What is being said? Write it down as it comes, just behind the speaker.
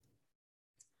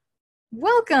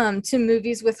Welcome to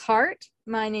Movies with Heart.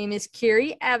 My name is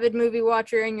Kyrie, avid movie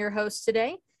watcher and your host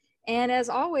today. And as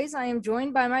always, I am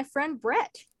joined by my friend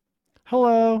Brett.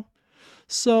 Hello.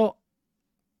 So,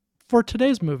 for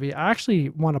today's movie, I actually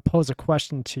want to pose a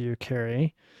question to you,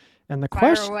 Carrie. And the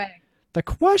Fire question away. the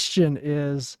question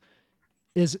is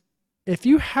if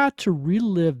you had to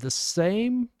relive the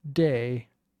same day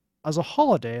as a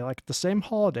holiday, like the same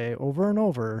holiday over and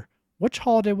over, which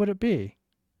holiday would it be?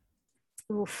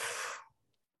 Oof.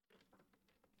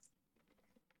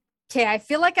 Okay, I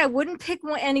feel like I wouldn't pick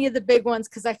any of the big ones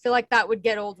because I feel like that would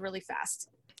get old really fast.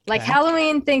 Like Okay.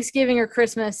 Halloween, Thanksgiving, or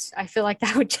Christmas, I feel like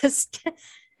that would just,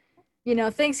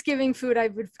 Thanksgiving food.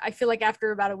 I feel like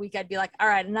after about a week, I'd be like, all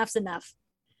right, enough's enough.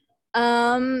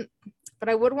 Um, but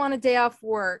I would want a day off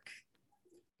work.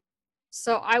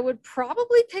 So I would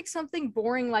probably pick something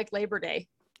boring like Labor Day.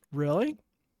 Really?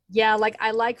 Yeah, like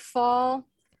I like fall.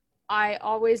 I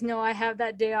always know I have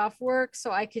that day off work,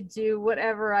 so I could do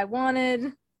whatever I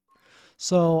wanted.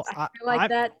 So, I I, feel like I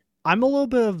that. I'm a little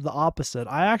bit of the opposite.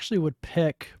 I actually would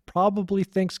pick probably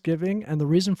Thanksgiving, and the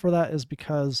reason for that is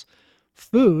because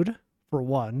food, for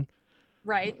one,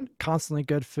 Right. constantly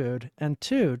good food, and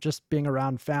two, just being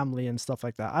around family and stuff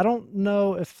like that. I don't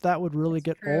know if that would really It's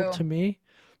get old true. to me,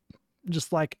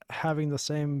 just like having the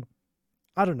same.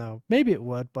 I don't know, maybe it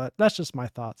would, but that's just my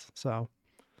thoughts. So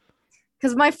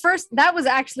Because that was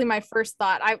actually my first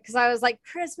thought. Because I was like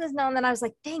Christmas, no, and then I was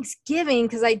like Thanksgiving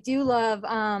because I do love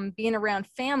being around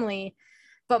family.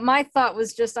 But my thought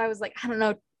was just I was like I don't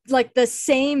know, like the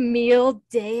same meal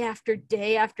day after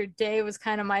day after day was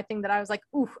kind of my thing that I was like,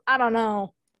 ooh, I don't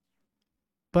know.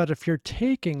 but if you're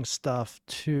taking stuff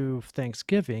to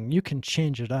Thanksgiving, you can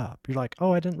change it up. You're like,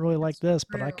 oh, I didn't really like That's this,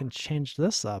 but I true. can change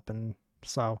this up. And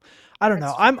so I don't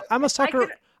know. That's true. I'm a And sucker.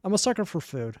 I'm a sucker for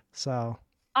food. So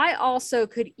I also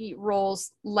could eat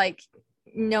rolls like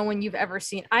no one you've ever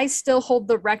seen. I still hold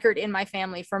the record in my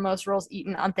family for most rolls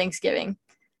eaten on Thanksgiving.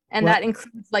 And well, that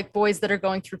includes like boys that are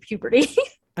going through puberty.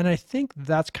 and I think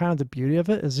that's kind of the beauty of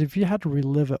it is if you had to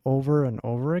relive it over and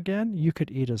over again, you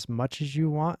could eat as much as you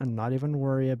want and not even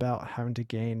worry about having to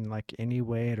gain like any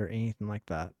weight or anything like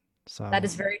that. That So,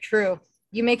 is very true.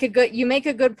 You make a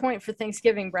good point for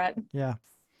Thanksgiving, Brett. yeah.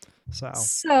 So,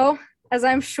 So, as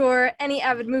I'm sure any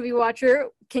avid movie watcher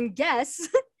can guess,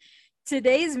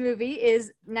 today's movie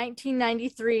is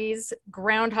 1993's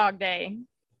Groundhog Day.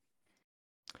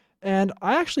 and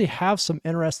I actually have some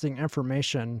interesting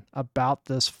information about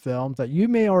this film that you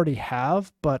may already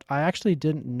have, but I actually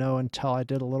didn't know until I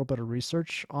did a little bit of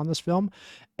research on this film.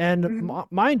 And Mm-hmm.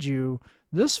 mind you,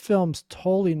 this film's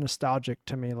totally nostalgic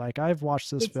to me. Like I've watched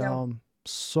this Me too. film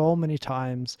so many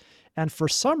times, and for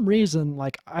some reason,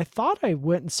 like I thought I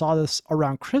went and saw this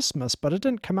around Christmas, but it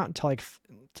didn't come out until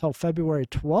until February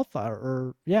 12th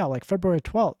or yeah, like February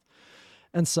 12th.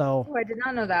 And so Oh, I did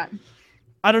not know that.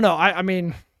 I don't know. I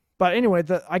mean, but anyway,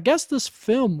 I guess this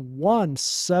film won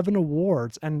 7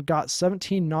 awards and got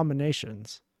 17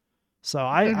 nominations. So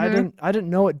Mm-hmm. I didn't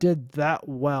know it did that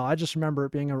well. I just remember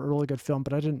it being a really good film,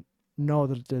 but I didn't know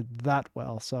that it did that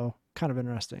well. So kind of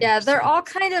interesting. Yeah, they're So all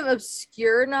kind of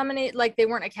obscure nominate like they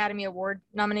weren't Academy Award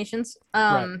nominations.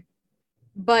 right,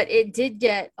 But it did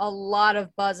get a lot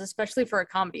of buzz, especially for a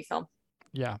comedy film.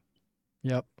 yeah,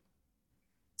 yep,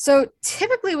 So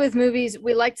typically with movies,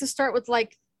 we like to start with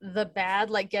like the bad,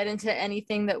 like get into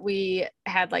anything that we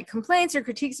had like complaints or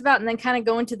critiques about, and then kind of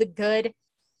go into the good.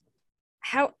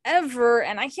 However,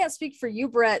 and I can't speak for you,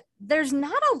 Brett, there's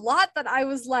not a lot that I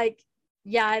was like,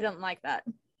 yeah, I don't like that.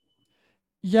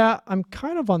 yeah. I'm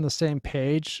kind of on the same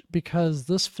page because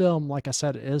this film, like I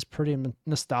said, is pretty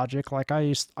nostalgic. Like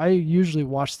I usually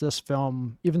watch this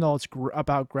film, even though it's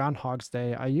about Groundhog's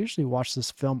Day. I usually watch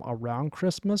this film around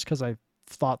Christmas because I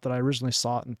thought that I originally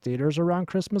saw it in theaters around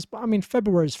Christmas. But I mean,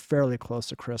 February is fairly close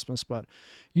to Christmas, but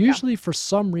Yeah. usually for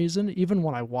some reason, even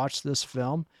when I watch this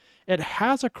film, it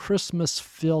has a Christmas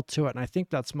feel to it. And I think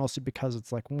that's mostly because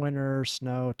it's like winter,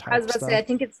 snow I was type about to say, I stuff.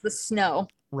 think it's the snow.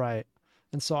 Right.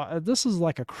 And so this is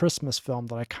like a Christmas film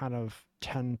that I kind of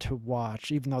tend to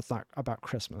watch, even though it's not about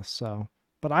Christmas. So,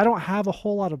 but I don't have a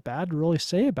whole lot of bad to really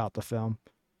say about the film.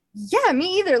 Yeah,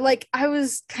 me either. Like, I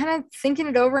was kind of thinking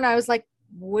it over and I was like,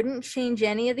 wouldn't change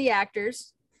any of the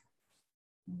actors,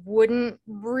 wouldn't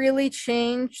really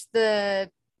change the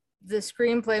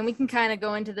screenplay, and we can kind of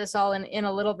go into this all in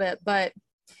a little bit, but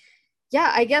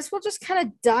yeah, I guess we'll just kind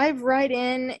of dive right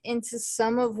in into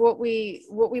some of what we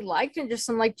liked and just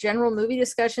some like general movie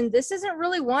discussion. This isn't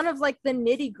really one of like the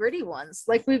nitty gritty ones.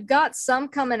 Like we've got some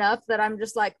coming up that I'm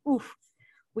just like, oof,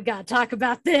 we gotta talk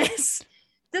about this.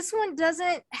 This one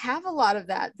doesn't have a lot of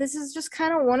that. This is just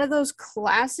kind of one of those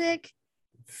classic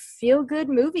feel good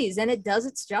movies, and it does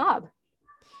its job.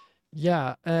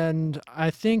 Yeah, and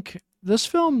I think this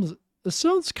film's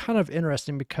kind of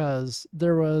interesting because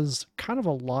there was kind of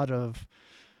a lot of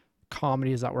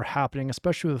comedies that were happening,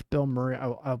 especially with Bill Murray.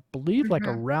 I believe like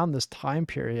Mm-hmm. around this time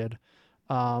period.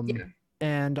 Um, Yeah.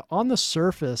 and on the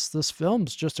surface, this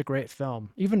film's just a great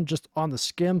film. Even just on the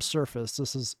skim surface,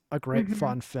 this is a great Mm-hmm.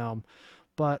 fun film.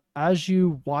 But as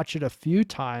you watch it a few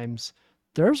times,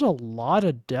 there's a lot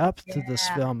of depth to this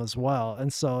Yeah. film as well,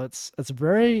 and so it's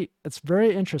very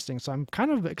interesting. So I'm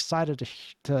kind of excited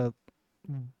to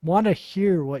want to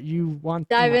hear what you want.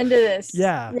 Dive into this.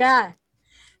 Yeah, Yeah.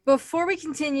 Before we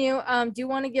continue, do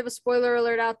want to give a spoiler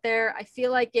alert out there. I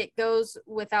feel like it goes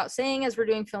without saying as we're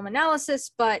doing film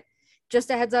analysis, but just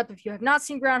a heads up, if you have not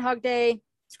seen Groundhog Day,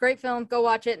 it's a great film. Go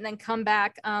watch it and then come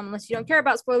back. Unless you don't care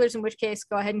about spoilers, in which case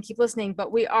go ahead and keep listening.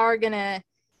 But we are gonna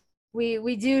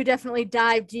we do definitely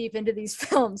dive deep into these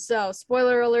films. So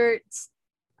spoiler alerts.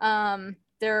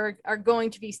 There are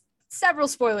going to be several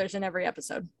spoilers in every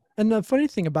episode. and the funny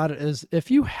thing about it is,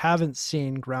 if you haven't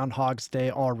seen Groundhog's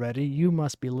Day already, you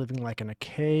must be living like in a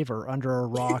cave or under a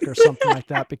rock or something like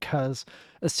that, because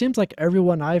it seems like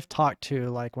everyone I've talked to,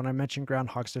 like when I mention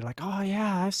Groundhog's Day, like, oh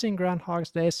yeah, I've seen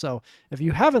Groundhog's Day. So if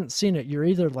you haven't seen it, you're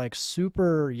either like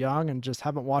super young and just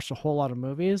haven't watched a whole lot of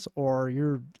movies, or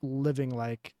you're living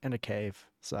like in a cave.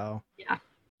 So Yeah.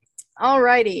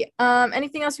 Alrighty.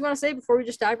 Anything else you want to say before we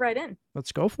just dive right in?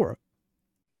 let's go for it.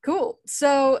 Cool.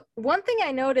 So one thing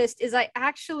I noticed is I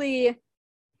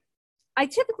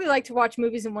typically like to watch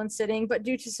movies in one sitting, but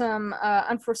due to some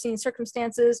unforeseen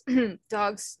circumstances,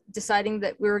 dogs deciding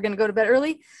that we were going to go to bed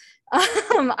early,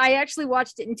 I actually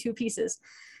watched it in two pieces.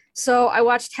 So I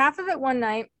watched half of it one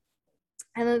night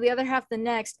and then the other half the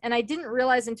next. And I didn't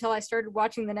realize until I started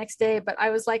watching the next day, but I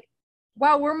was like,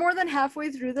 wow, we're more than halfway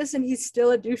through this and he's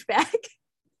still a douchebag.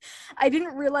 I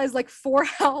didn't realize like for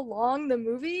how long the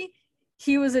movie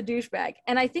he was a douchebag.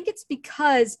 And I think it's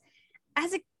because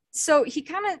as a so he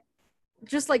kind of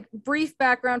just like brief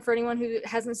background for anyone who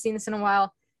hasn't seen this in a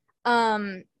while.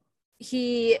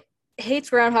 He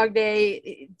hates Groundhog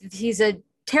Day. He's a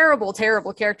terrible,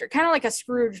 terrible character, kind of like a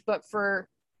Scrooge, but for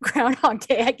Groundhog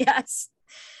Day, I guess.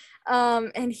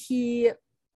 And he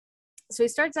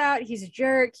starts out, he's a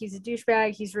jerk, he's a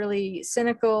douchebag, he's really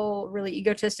cynical, really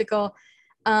egotistical.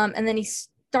 And then he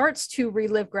starts to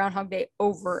relive Groundhog Day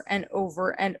over and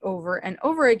over and over and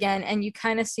over again. And you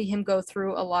kind of see him go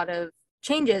through a lot of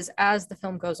changes as the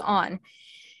film goes on.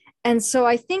 And so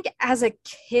I think as a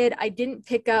kid, I didn't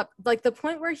pick up like the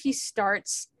point where he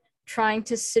starts trying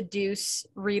to seduce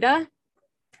Rita.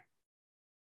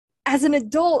 As an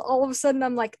adult, all of a sudden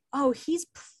I'm like, oh, he's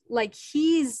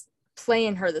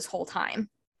playing her this whole time.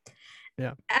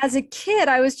 Yeah. As a kid,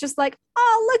 I was just like,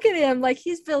 oh, look at him. Like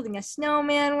he's building a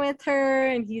snowman with her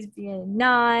and he's being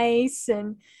nice.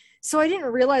 And so I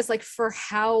didn't realize like for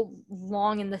how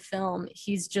long in the film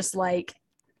he's just like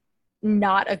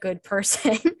not a good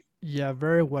person. Yeah,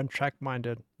 very one track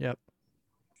minded. Yep.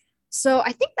 So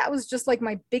I think that was just like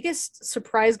my biggest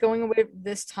surprise going away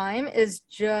this time is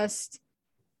just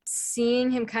seeing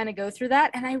him kind of go through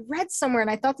that. And I read somewhere, and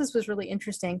I thought this was really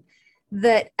interesting,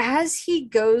 that as he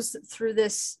goes through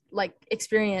this like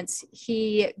experience,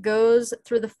 he goes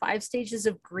through the 5 stages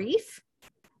of grief.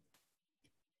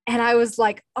 And I was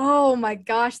like, oh my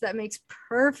gosh, that makes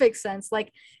perfect sense.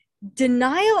 Like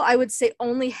denial, I would say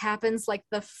only happens like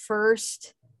the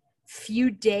first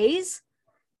few days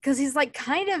because he's like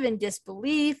kind of in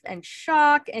disbelief and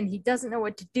shock and he doesn't know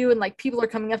what to do. And like people are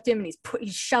coming up to him and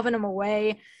he's shoving them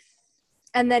away.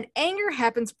 And then anger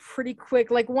happens pretty quick.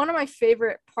 Like one of my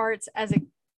favorite parts as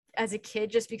a kid,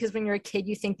 just because when you're a kid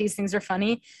you think these things are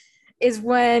funny, is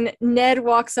when Ned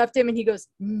walks up to him and he goes,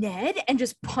 Ned, and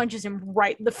just punches him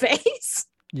right in the face.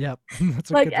 Yep.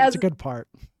 Like That's as a good part.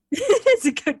 it's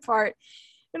a good part.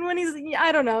 And when he's,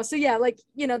 I don't know. So yeah, like,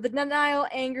 the denial,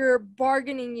 anger,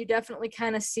 bargaining, you definitely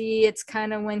kind of see. It's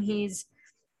kind of when he's,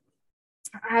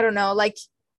 I don't know, like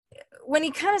when he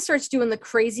kind of starts doing the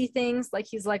crazy things, like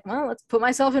he's like, well, let's put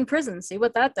myself in prison, see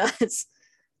what that does.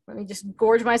 Let me just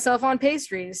gorge myself on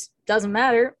pastries. Doesn't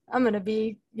matter. I'm going to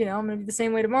be the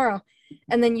same way tomorrow.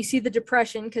 And then you see the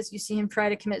depression because you see him try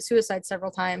to commit suicide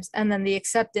several times. And then the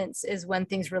acceptance is when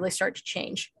things really start to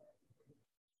change.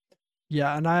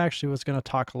 Yeah, and I actually was going to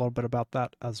talk a little bit about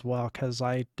that as well because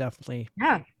I definitely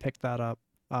Yeah, picked that up.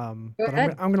 go But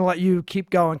ahead. I'm gonna let you keep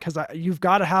going because you've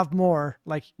got to have more.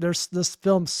 Like, there's this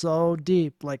film so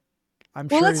deep. Like, I'm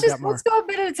Well, sure you got let's more. go a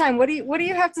bit at a time. What do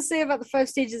you have to say about the 5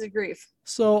 stages of grief?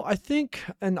 So I think,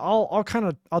 and I'll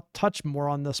touch more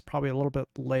on this probably a little bit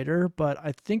later, but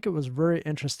I think it was very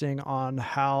interesting on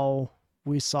how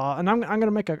we saw, and I'm going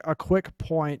to make a quick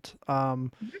point.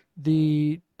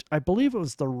 The I believe it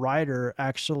was the writer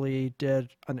actually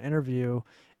did an interview,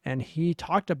 and he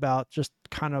talked about just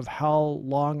kind of how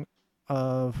long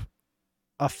of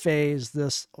a phase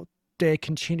this day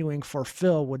continuing for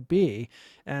Phil would be.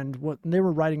 And when they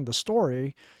were writing the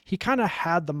story, he kind of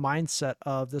had the mindset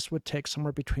of this would take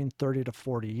somewhere between 30 to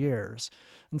 40 years.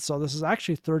 And so this is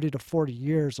actually 30 to 40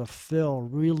 years of Phil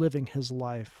reliving his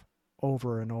life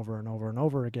over and over and over and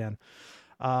over again.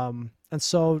 And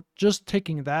so just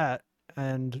taking that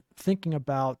and thinking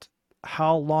about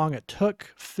how long it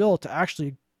took Phil to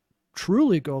actually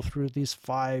truly go through these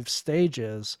 5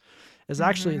 stages is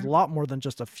actually a Mm-hmm. lot more than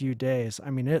just a few days. I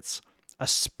mean, it's a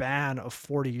span of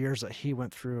 40 years that he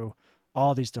went through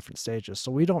all these different stages.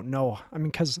 So we don't know. I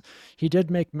mean, because he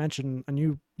did make mention, and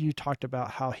you talked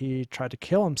about how he tried to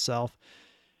kill himself,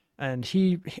 and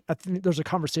I think there's a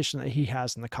conversation that he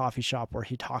has in the coffee shop where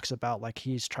he talks about like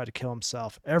he's tried to kill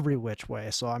himself every which way.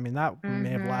 So I mean, that may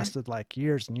have Mm-hmm. lasted like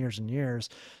years and years and years.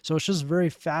 So it's just very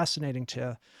fascinating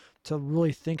to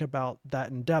really think about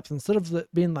that in depth instead of it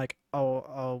being like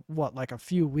what, like a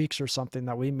few weeks or something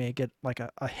that we may get like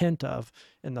a hint of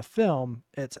in the film.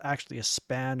 It's actually a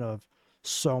span of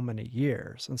so many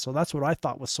years. And so that's what I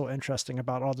thought was so interesting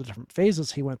about all the different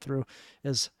phases he went through,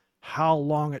 is how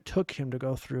long it took him to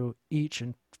go through each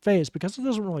phase, because it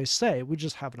doesn't really say. We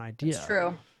just have an That's idea.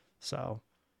 true. So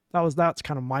that's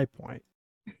kind of my point.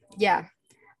 Yeah.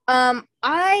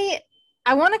 I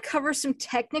want to cover some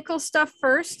technical stuff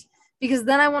first because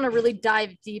then I want to really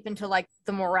dive deep into like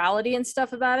the morality and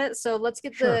stuff about it. So let's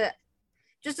get Sure. the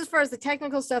just as far as the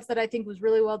technical stuff that I think was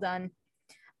really well done.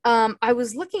 I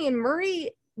was looking in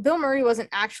Bill Murray wasn't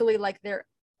actually like their,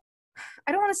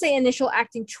 I don't want to say initial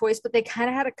acting choice, but they kind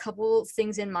of had a couple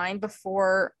things in mind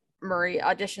before Murray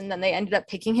auditioned, then they ended up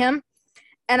picking him.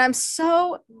 And I'm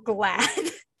so glad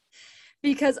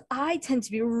because I tend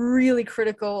to be really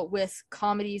critical with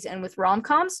comedies and with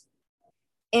rom-coms.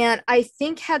 And I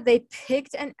think had they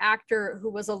picked an actor who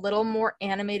was a little more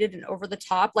animated and over the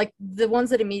top, like the ones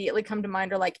that immediately come to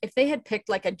mind are like if they had picked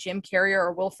like a Jim Carrey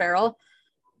or Will Ferrell,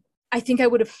 I think I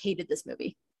would have hated this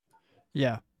movie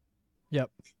Yeah. Yep.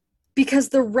 because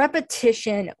the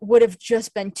repetition would have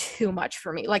just been too much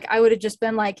for me. Like I would have just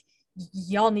been like,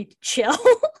 y'all need to chill.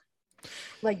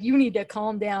 Like you need to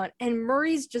calm down. And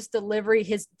Murray's just delivery,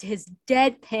 his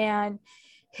deadpan,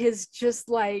 his just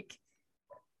like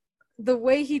the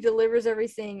way he delivers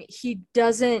everything, he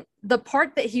doesn't the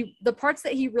parts that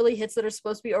he really hits that are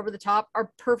supposed to be over the top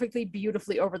are perfectly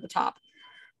beautifully over the top.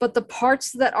 But the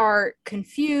parts that are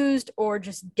confused or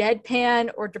just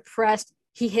deadpan or depressed,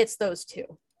 he hits those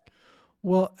too.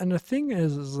 Well, and the thing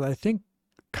is I think,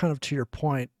 kind of to your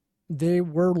point, they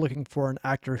were looking for an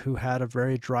actor who had a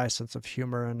very dry sense of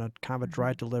humor and a kind of a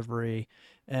dry Mm-hmm. delivery.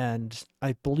 And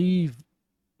I believe,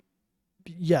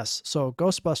 yes, so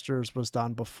Ghostbusters was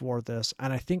done before this,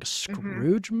 and I think Mm-hmm.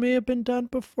 Scrooge may have been done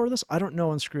before this. I don't know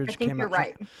when I Scrooge think came you're out.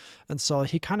 right. And so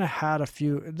he kind of had a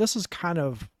few. This is kind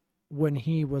of when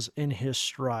he was in his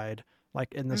stride,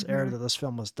 like in this era Mm-hmm. that this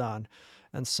film was done.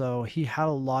 And so he had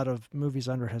a lot of movies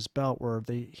under his belt where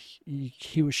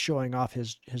he was showing off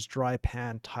his dry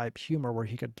pan type humor, where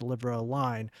he could deliver a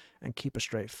line and keep a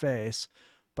straight face,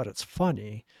 but it's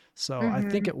funny. So I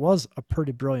think Mm-hmm. it was a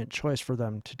pretty brilliant choice for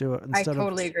them to do it I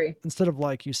totally agree. instead of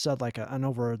like you said, like an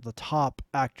over the top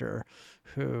actor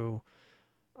who,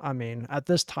 I mean, at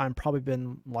this time probably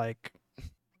been like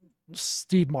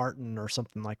Steve Martin or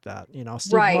something like that. You know,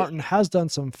 Steve Right. Martin has done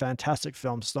some fantastic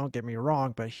films, don't get me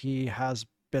wrong, but he has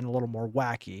been a little more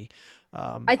wacky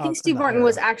I think in Steve that Martin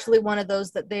was era. actually one of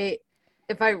those that they,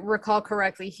 if I recall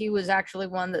correctly, he was actually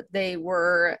one that they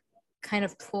were kind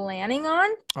of planning on,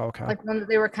 Okay. like one that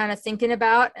they were kind of thinking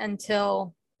about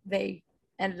until they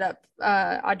ended up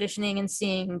auditioning and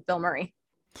seeing Bill Murray.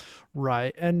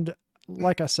 Right. And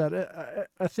like I said,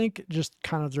 I think just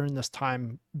kind of during this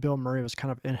time, Bill Murray was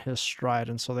kind of in his stride.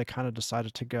 And so they kind of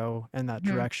decided to go in that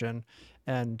Mm-hmm. direction.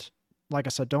 And like I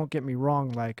said, don't get me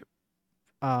wrong, like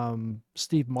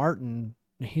Steve Martin,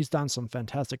 he's done some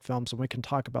fantastic films, and we can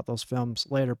talk about those films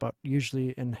later. But usually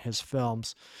in his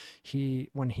films,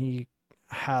 when he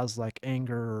has like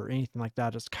anger or anything like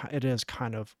that, it is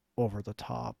kind of over the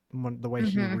top when the way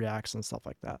he Mm-hmm. reacts and stuff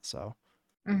like that. So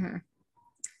Mm-hmm.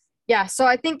 Yeah, so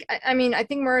I think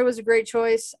Murray was a great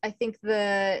choice. I think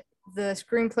the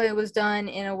screenplay was done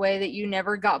in a way that you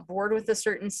never got bored with a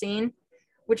certain scene,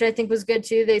 which I think was good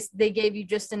too. They gave you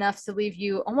just enough to leave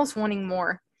you almost wanting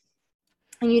more,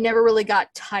 and you never really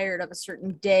got tired of a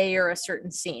certain day or a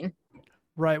certain scene.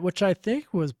 Right, which I think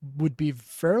would be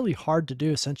fairly hard to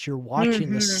do since you're watching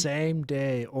the Hmm. same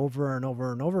day over and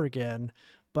over and over again,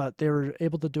 but they were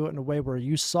able to do it in a way where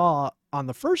you saw on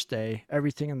the first day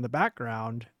everything in the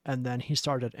background, and then he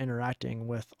started interacting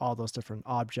with all those different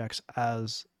objects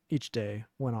as each day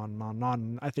went on and on and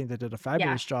on. I think they did a Yeah.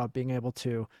 fabulous job being able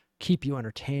to keep you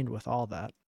entertained with all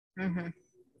that. Hmm.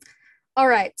 All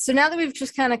right. So now that we've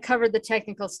just kind of covered the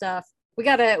technical stuff, we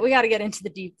gotta get into the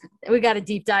deep. We gotta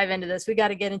deep dive into this. We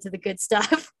gotta get into the good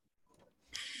stuff.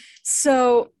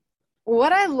 So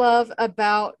what I love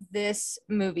about this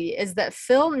movie is that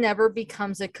Phil never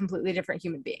becomes a completely different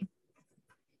human being.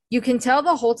 You can tell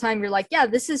the whole time you're like, yeah,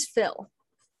 this is Phil.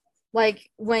 Like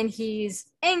when he's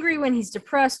angry, when he's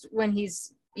depressed, when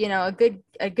he's, a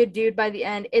good dude by the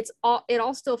end, it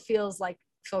all still feels like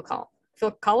Phil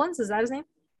Collins, is that his name?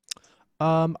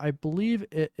 I believe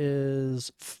it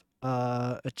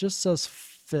just says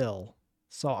Phil.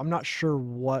 So I'm not sure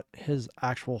what his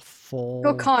actual Phil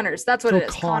full Connors. That's what Phil it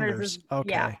is. Connors Connors. is,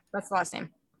 yeah, Okay. that's the last name.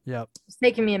 Yep. It's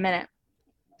taking me a minute.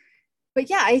 But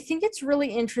yeah, I think it's really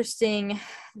interesting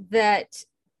that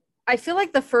I feel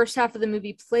like the first half of the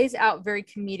movie plays out very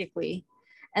comedically,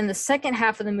 and the second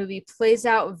half of the movie plays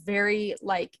out very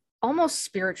like almost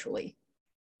spiritually.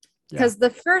 Yeah. Because the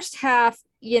first half,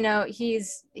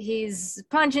 he's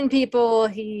punching people.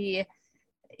 The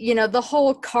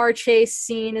whole car chase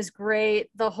scene is great.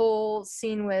 The whole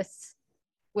scene with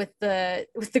the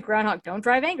groundhog. Don't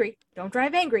drive angry. Don't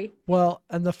drive angry. Well,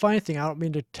 and the funny thing, I don't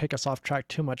mean to take us off track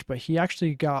too much, but he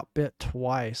actually got bit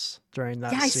twice during Yeah,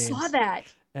 that I scene saw that.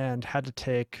 and had to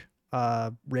take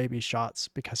rabies shots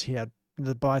because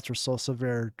the bites were so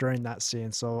severe during that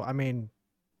scene. So I mean,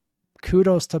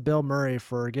 kudos to Bill Murray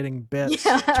for getting bit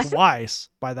Yeah. twice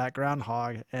by that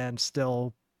groundhog and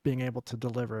still being able to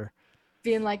deliver.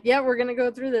 Being like, yeah, we're gonna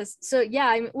go through this. So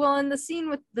yeah, well, in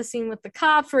the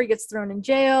cops where he gets thrown in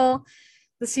jail,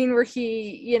 the scene where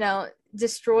he,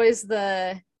 destroys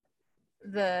the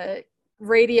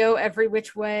radio every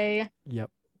which way. Yep.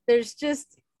 There's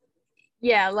just,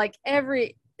 yeah, like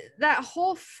that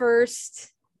whole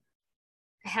first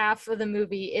half of the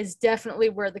movie is definitely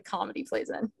where the comedy plays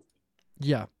in.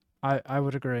 Yeah. I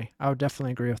would agree. I would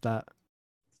definitely agree with that.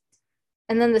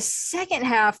 And then the second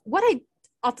half,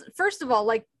 first of all,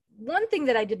 like one thing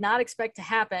that I did not expect to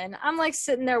happen, I'm like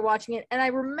sitting there watching it, and I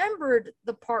remembered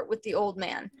the part with the old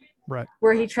man Right.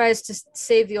 where he tries to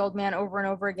save the old man over and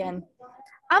over again.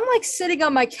 I'm like sitting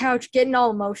on my couch getting all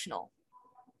emotional,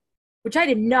 which I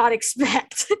did not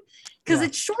expect because Yeah.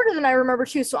 it's shorter than I remember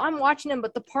too. So I'm watching him,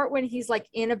 but the part when he's like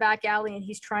in a back alley and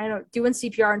he's trying to doing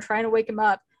CPR and trying to wake him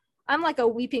up, I'm like a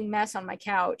weeping mess on my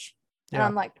couch, and Yeah.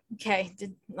 I'm like, okay,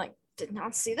 did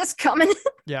not see this coming.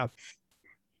 Yeah.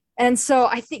 And so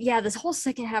I think, yeah, this whole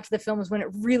second half of the film is when it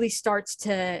really starts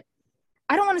to,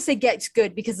 I don't want to say gets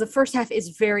good because the first half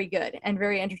is very good and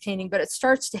very entertaining, but it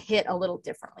starts to hit a little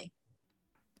differently.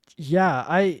 Yeah,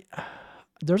 I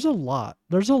there's a lot.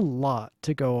 There's a lot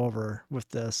to go over with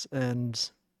this, and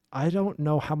I don't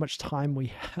know how much time we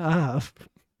have.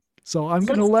 So Let's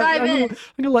dive in. I'm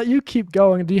gonna let you keep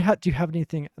going. Do you have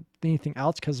anything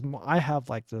else? Because I have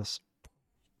like this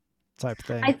type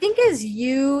I thing. think as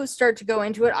you start to go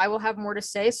into it, I will have more to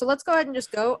say. So let's go ahead and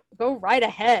just go right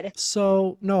ahead.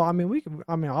 So no, I mean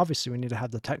I mean obviously we need to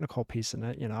have the technical piece in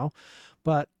it.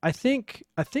 But I think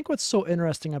what's so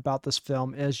interesting about this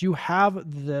film is you have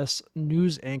this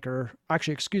news anchor,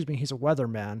 actually excuse me, he's a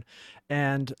weatherman.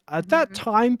 And at that Mhm.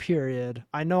 time period,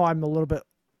 I know I'm a little bit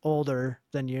older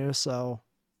than you, so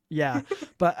yeah,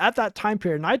 but at that time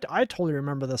period, and I totally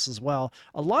remember this as well,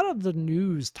 a lot of the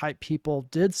news type people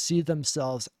did see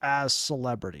themselves as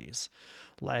celebrities.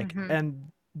 Like,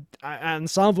 Mhm. and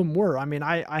some of them were. I mean,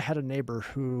 I had a neighbor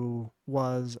who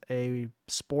was a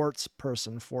sports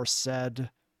person for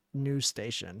said news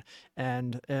station,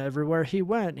 and everywhere he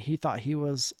went, he thought he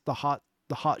was the hot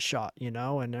shot.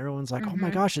 And everyone's like, "Oh my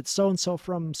Mhm. gosh, it's so and so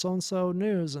from so and so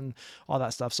news," and all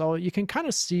that stuff. So you can kind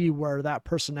of see where that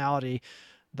personality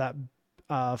that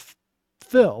uh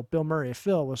Bill Murray,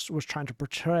 Phil was trying to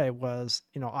portray was,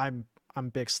 I'm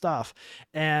big stuff.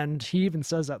 And he even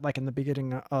says that like in the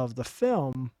beginning of the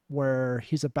film where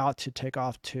he's about to take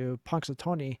off to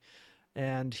Punxsutawney,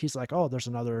 and he's like, "Oh, there's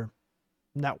another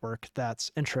network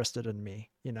that's interested in me,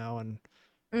 and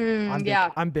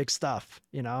Yeah. I'm big stuff.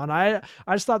 And I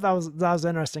just thought that was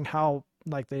interesting how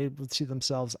like they would see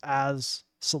themselves as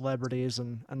celebrities,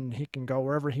 and he can go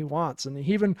wherever he wants. And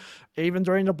he even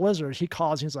during the blizzard he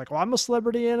calls, he's like, "Well, I'm a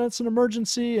celebrity and it's an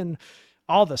emergency," and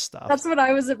all this stuff. That's what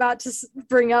I was about to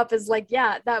bring up is like,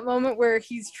 yeah, that moment where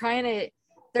he's trying to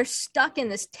they're stuck in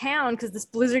this town because this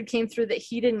blizzard came through that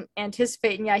he didn't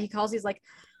anticipate. And yeah, he calls, he's like,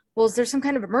 well, is there some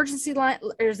kind of emergency line,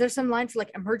 or is there some line for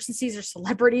like emergencies or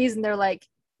celebrities? And they're like,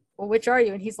 well, which are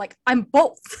you? And he's like, I'm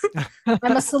both.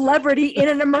 I'm a celebrity in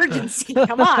an emergency.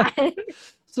 Come on.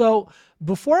 So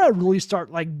before I really start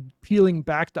like peeling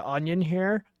back the onion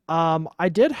here, I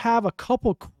did have a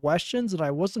couple questions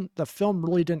that the film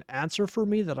really didn't answer for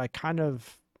me that I kind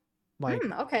of like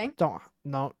Okay.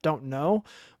 don't know.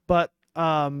 But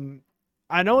I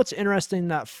know it's interesting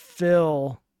that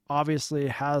Phil obviously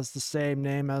has the same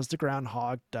name as the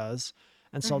groundhog does.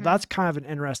 And so Mm-hmm. that's kind of an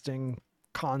interesting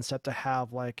concept to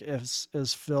have. Like, is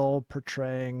Phil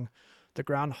portraying the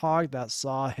groundhog that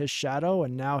saw his shadow,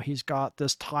 and now he's got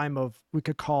this time of, we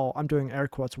could call, I'm doing air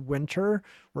quotes, winter,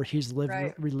 where he's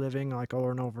Right. reliving like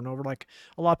over and over and over. Like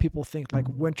a lot of people think like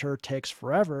winter takes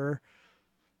forever,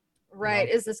 you Right.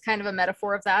 know. Is this kind of a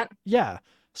metaphor of that? Yeah.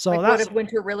 So Like, what that's if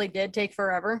winter really did take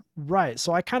forever? right.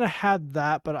 So I kind of had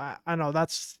that, but I know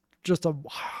that's just a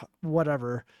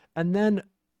whatever. And then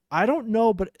I don't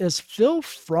know, but is Phil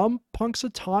from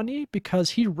Punxsutawney? Because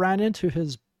he ran into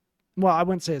his, well, I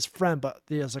wouldn't say his friend, but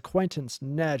his acquaintance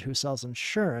Ned, who sells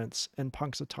insurance in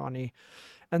Punxsutawney.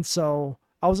 And so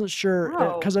I wasn't sure,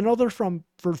 Oh, because I know they're from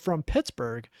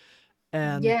Pittsburgh,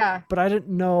 and yeah. but I didn't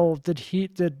know, did he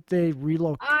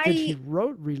I,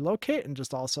 relocate and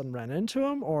just all of a sudden ran into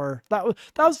him, or that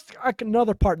was like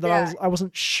another part that yeah. I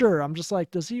wasn't sure. I'm just like,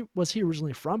 was he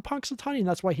originally from Punxsutawney and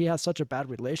that's why he has such a bad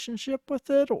relationship with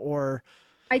it, or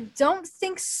I don't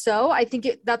think so. I think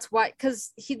that's why,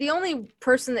 because the only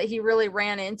person that he really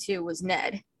ran into was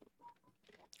Ned.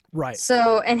 right,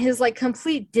 So, and his like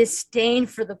complete disdain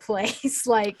for the place.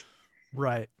 Like,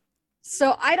 right,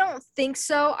 so I don't think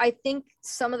so. I think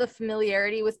some of the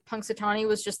familiarity with Punxsutawney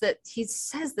was just that he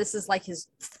says this is like his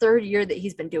third year that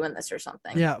he's been doing this or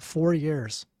something. yeah, 4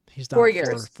 years he's done Four it for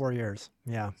years. 4 years,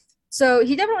 yeah, So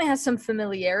he definitely has some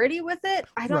familiarity with it.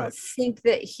 I right. don't think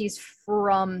that he's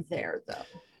from there though.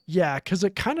 Yeah, because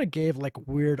it kind of gave like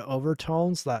weird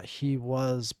overtones that he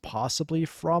was possibly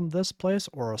from this place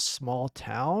or a small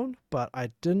town, but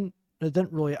it didn't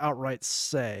really outright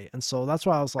say. And so that's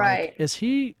why I was like,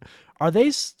 Right. are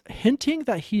they hinting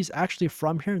that he's actually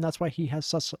from here and that's why he has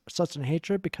such an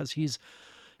hatred, because he's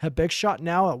a big shot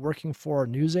now at working for a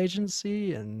news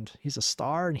agency and he's a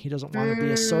star and he doesn't want to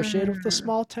be associated with the Mm,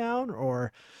 small town,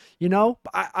 or, you know,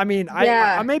 I mean, I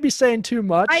yeah. may be saying too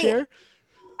much I here.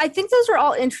 I think those are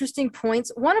all interesting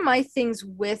points. One of my things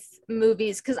with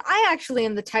movies, because I actually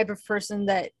am the type of person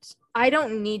that I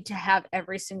don't need to have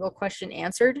every single question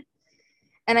answered.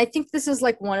 And I think this is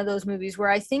like one of those movies where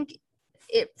I think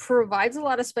it provides a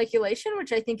lot of speculation,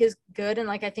 which I think is good. And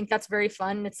like, I think that's very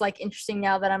fun. It's like interesting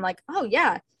now that I'm like, oh,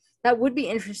 yeah, that would be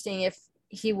interesting if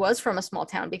he was from a small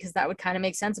town, because that would kind of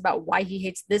make sense about why he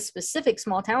hates this specific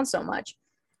small town so much.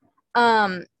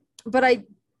 Um, but I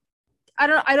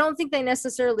don't think they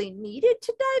necessarily needed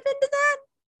to dive into that,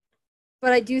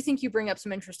 but I do think you bring up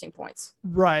some interesting points.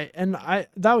 Right. And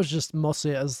that was just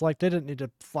mostly as like they didn't need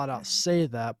to flat out say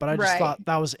that, but I just Right. thought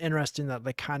that was interesting that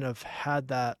they kind of had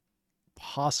that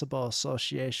possible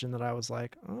association that I was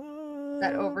like,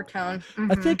 That overtone.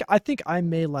 I think I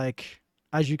may like,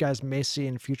 as you guys may see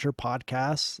in future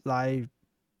podcasts, I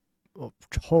will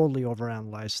totally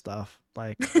overanalyze stuff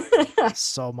like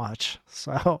so much.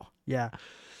 So, yeah.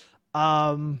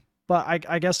 But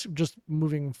I guess just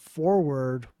moving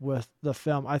forward with the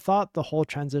film, I thought the whole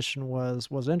transition was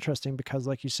interesting because,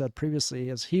 like you said previously,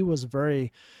 is he was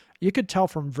very, you could tell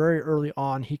from very early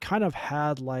on, he kind of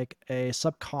had like a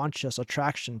subconscious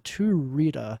attraction to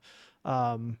Rita,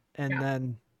 and Yeah.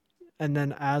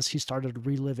 then as he started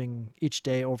reliving each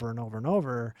day over and over and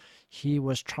over, he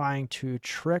was trying to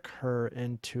trick her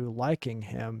into liking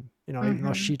him. You know, even though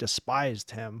Mm-hmm. she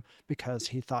despised him because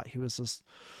he thought he was this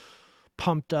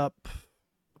pumped up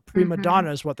prima Mm-hmm.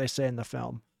 donna, is what they say in the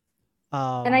film.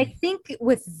 And I Um, think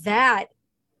with that,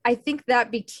 I think that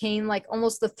became like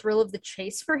almost the thrill of the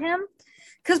chase for him.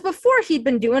 Because before he'd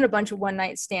been doing a bunch of one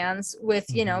night stands with,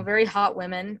 mhm. very hot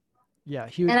women. Yeah,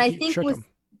 And I he think trick with,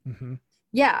 him. Hmm.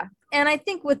 yeah. And I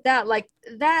think with that, like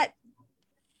that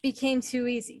became too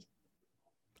easy.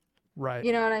 Right.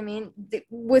 You know what I mean?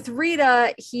 With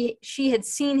Rita, she had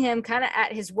seen him kind of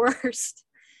at his worst.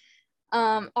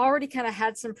 Already kind of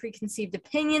had some preconceived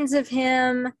opinions of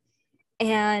him,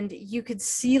 and you could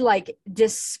see like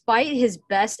despite his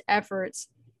best efforts,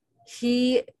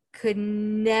 he could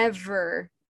never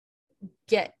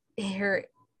get her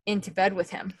into bed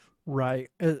with him. Right.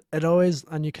 It always,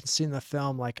 and you can see in the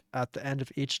film, like at the end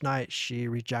of each night, she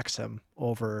rejects him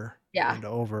over Yeah. and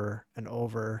over and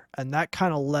over. And that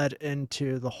kind of led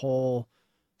into the whole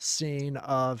scene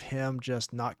of him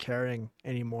just not caring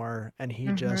anymore, and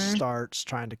he just Mm-hmm. starts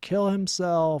trying to kill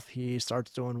himself. He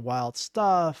starts doing wild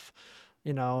stuff,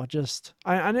 just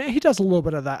and he does a little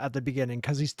bit of that at the beginning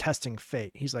because he's testing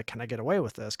fate. He's like, can I get away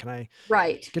with this? Can I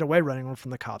Right. get away running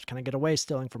from the cops? Can I get away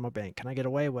stealing from a bank? Can I get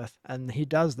away with? And he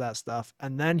does that stuff,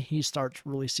 and then he starts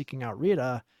really seeking out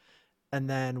Rita. And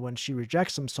then when she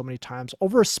rejects him so many times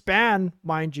over a span,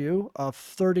 mind you, of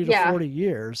 30 to Yeah. 40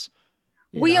 years,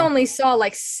 you We know, only saw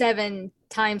like 7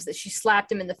 times that she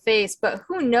slapped him in the face, but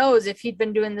who knows if he'd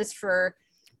been doing this for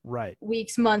right,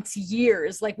 weeks, months,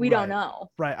 years. Like, we don't right, know.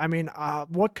 right. I mean,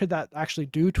 what could that actually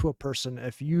do to a person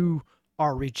if you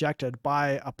are rejected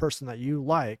by a person that you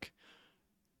like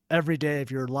every day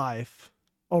of your life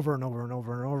over and over and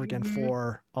over and over again Mm-hmm.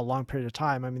 for a long period of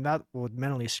time? I mean, that would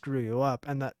mentally screw you up.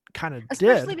 And that kind of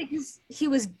Especially did. because he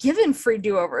was given free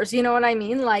do-overs. You know what I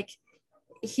mean? Like,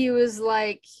 he was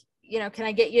like, can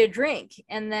I get you a drink?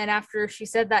 And then after she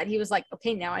said that, he was like,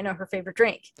 okay, now I know her favorite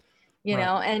drink, Right.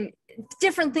 and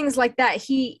different things like that.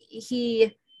 He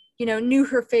knew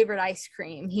her favorite ice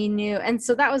cream. He knew. And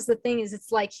so that was the thing, is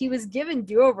it's like he was given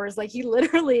do-overs. Like, he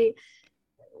literally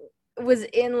was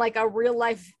in like a real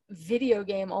life video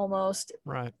game almost,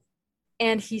 Right.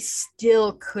 and he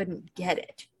still couldn't get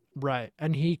it. Right.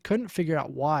 And he couldn't figure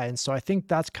out why. And so I think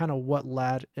that's kind of what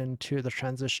led into the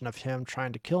transition of him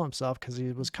trying to kill himself, because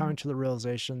he was coming to the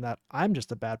realization that I'm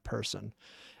just a bad person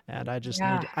and Yeah.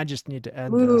 I just need to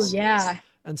end Ooh, this. yeah.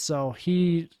 And so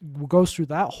he goes through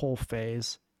that whole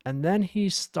phase, and then he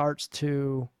starts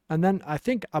to, and then I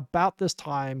think about this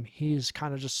time he's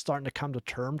kind of just starting to come to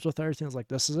terms with everything. It's like,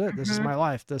 this is it. This is Mm-hmm. my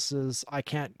life. This is, I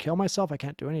can't kill myself. I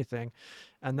can't do anything.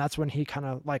 And that's when he kind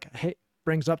of like, hey,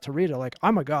 brings up to Rita, like,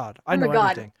 I'm a god. I Oh my know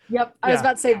god. everything. Yep. I was Yeah.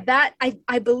 about to say that.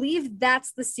 I believe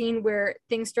that's the scene where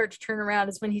things start to turn around,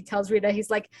 is when he tells Rita, he's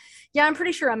like, yeah, I'm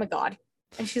pretty sure I'm a god.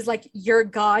 And she's like, you're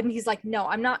God. And he's like, no,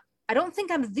 I'm not. I don't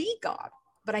think I'm the God,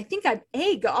 but I think I'm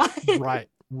a God. Right.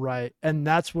 Right. And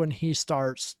that's when he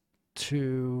starts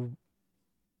to,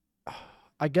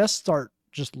 I guess, start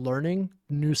just learning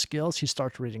new skills. He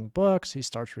starts reading books, he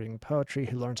starts reading poetry,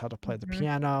 he learns how to play the Mm-hmm.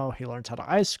 piano, he learns how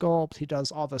to ice sculpt, he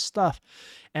does all this stuff.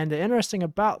 And the interesting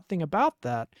thing about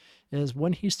that is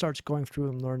when he starts going through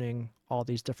and learning all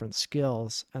these different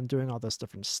skills and doing all this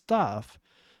different stuff,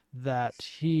 that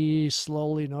he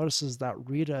slowly notices that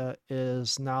Rita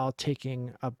is now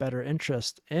taking a better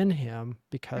interest in him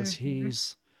because Mm-hmm.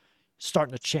 he's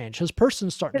starting to change. His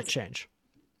person's starting to change.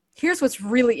 Here's what's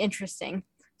really interesting.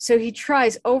 So he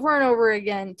tries over and over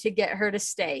again to get her to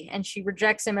stay, and she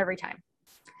rejects him every time.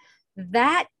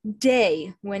 That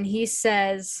day when he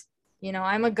says,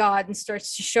 I'm a god, and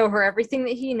starts to show her everything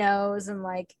that he knows, and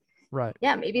like, Right.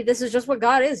 yeah, maybe this is just what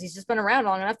God is. He's just been around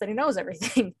long enough that he knows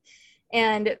everything.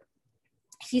 And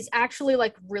he's actually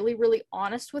like really, really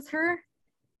honest with her.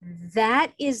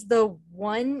 That is the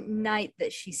one night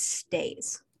that she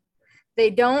stays.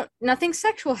 Nothing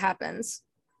sexual happens.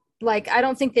 Like, I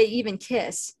don't think they even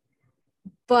kiss,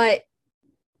 but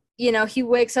he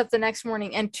wakes up the next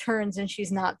morning and turns, and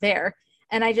she's not there.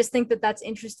 And I just think that that's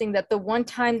interesting, that the one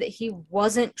time that he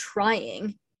wasn't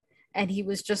trying, and he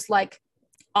was just like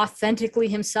authentically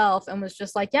himself, and was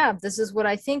just like, yeah, this is what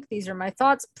I think, these are my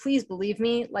thoughts, please believe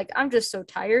me, like, I'm just so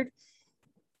tired,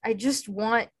 I just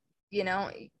want, you know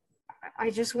I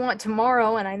just want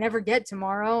tomorrow, and I never get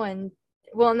tomorrow. And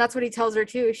well, and that's what he tells her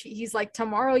too. He's like,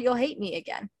 tomorrow you'll hate me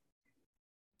again.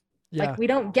 Like, Yeah. we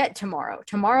don't get tomorrow.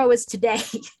 Tomorrow is today.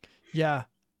 Yeah.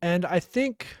 And I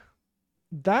think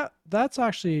that's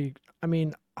actually, I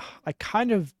mean, I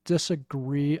kind of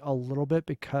disagree a little bit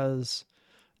because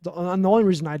and the only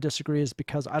reason I disagree is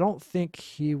because I don't think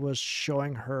he was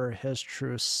showing her his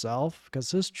true self, because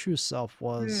his true self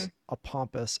was Mm, a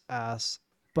pompous ass.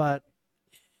 But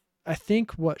I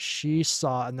think what she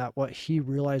saw and that what he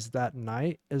realized that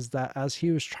night is that as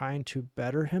he was trying to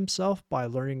better himself by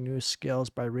learning new skills,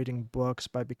 by reading books,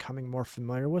 by becoming more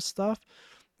familiar with stuff,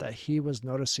 that he was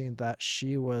noticing that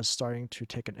she was starting to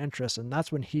take an interest. And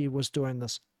that's when he was doing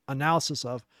this analysis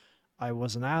of, I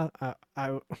was I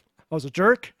was a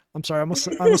jerk. I'm sorry, I almost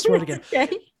swear it again. okay,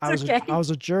 it's I okay. was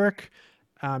a jerk.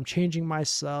 I'm changing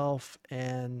myself,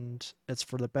 and it's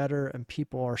for the better, and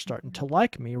people are starting to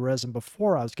like me. Whereas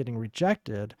before I was getting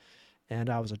rejected and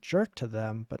I was a jerk to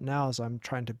them. But now as I'm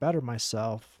trying to better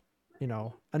myself,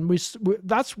 and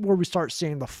that's where we start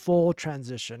seeing the full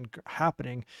transition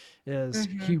happening, is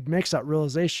Mm-hmm. he makes that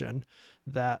realization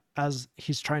that as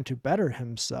he's trying to better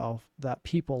himself, that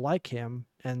people like him,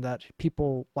 and that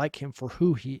people like him for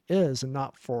who he is and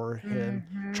not for him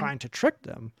Mm-hmm. trying to trick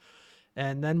them.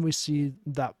 And then we see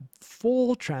that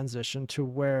full transition to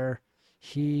where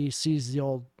he sees the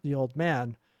old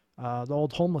man, the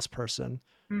old homeless person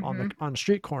Mm-hmm. on the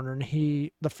street corner, and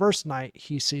the first night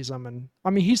he sees them, and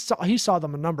I mean he saw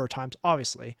them a number of times,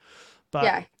 obviously, but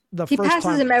Yeah. the He first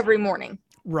passes time, him every morning.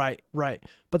 right, right,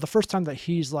 but the first time that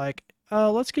he's like,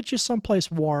 let's get you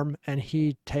someplace warm, and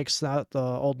he takes the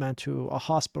old man to a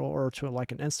hospital or to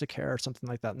like an Instacare or something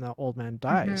like that, and the old man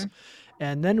Mm-hmm. dies.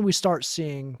 And then we start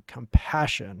seeing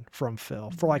compassion from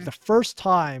Phil for like Mm-hmm. the first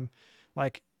time.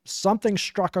 Like something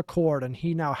struck a chord and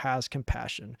he now has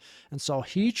compassion, and so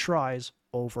he tries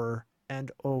over and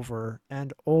over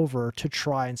and over to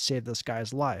try and save this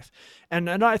guy's life. And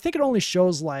I think it only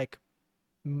shows like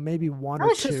maybe one or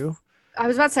Only shows, two, I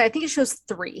was about to say, I think it shows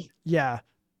three. yeah,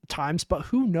 times, but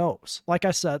who knows? Like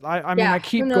I said, I mean, I Yeah. Who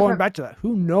keep knows? going back to that.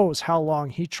 Who knows how long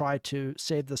he tried to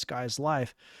save this guy's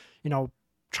life, you know,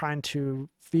 trying to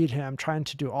feed him, trying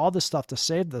to do all this stuff to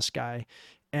save this guy.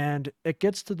 And it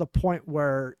gets to the point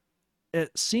where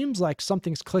it seems like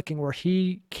something's clicking, where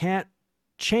he can't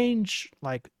change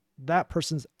like that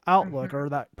person's outlook Mm-hmm. or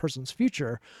that person's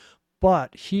future,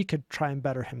 but he could try and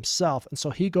better himself. And so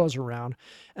he goes around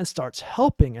and starts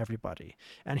helping everybody.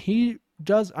 And he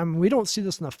does, I mean, we don't see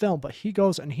this in the film, but he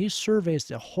goes and he surveys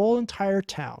the whole entire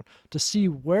town to see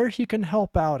where he can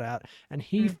help out at. And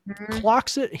he Mm-hmm.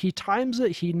 clocks it, he times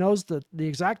it, he knows the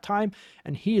exact time,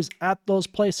 and he is at those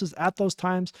places at those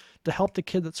times to help the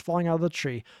kid that's falling out of the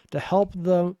tree, to help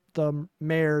the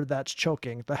mayor that's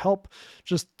choking, to help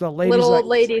just the ladies Little that old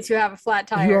ladies who have a flat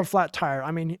who have tire. flat tire.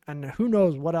 I mean, and who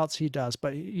knows what else he does,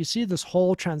 but you see this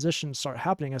whole transition start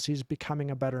happening as he's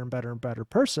becoming a better and better and better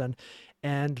person,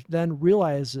 and then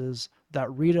realizes that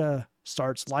Rita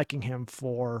starts liking him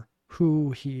for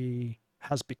who he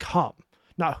has become.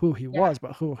 Not who he Yeah. was,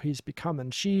 but who he's become.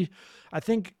 And I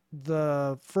think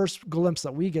the first glimpse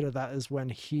that we get of that is when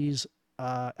he's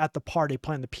at the party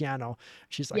playing the piano.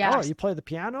 She's like, Yeah. "Oh, you play the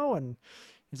piano?" And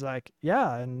he's like,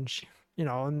 "Yeah." And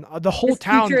and His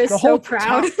future is so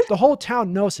proud. the whole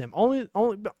town knows him.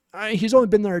 He's only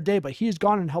been there a day, but he's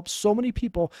gone and helped so many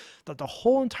people that the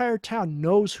whole entire town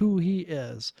knows who he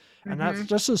is, and that's Mm-hmm.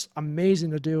 just amazing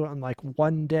to do in like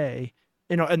one day,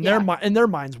 Yeah. in their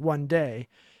minds, one day.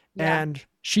 Yeah. And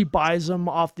she buys him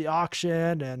off the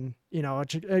auction, and the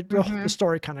Mm-hmm.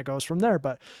 story kind of goes from there.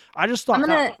 But I just I'm thought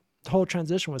that gonna the whole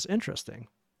transition was interesting.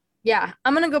 Yeah,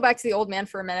 I'm gonna go back to the old man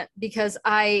for a minute because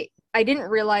I didn't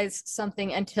realize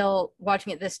something until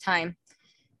watching it this time.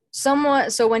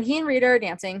 So when he and Rita are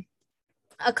dancing,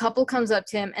 a couple comes up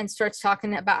to him and starts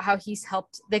talking about how he's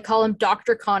helped. They call him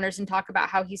Dr. Connors and talk about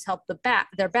how he's helped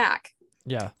their back.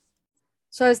 Yeah.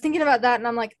 So I was thinking about that and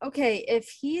I'm like, okay, if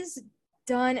he's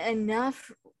done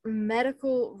enough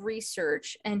medical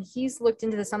research and he's looked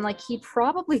into this, I'm like, he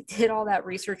probably did all that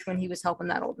research when he was helping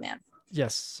that old man.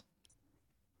 Yes.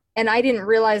 And I didn't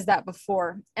realize that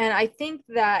before. And I think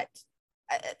that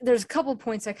there's a couple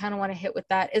points I kind of want to hit with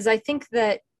that is I think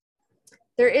that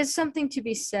there is something to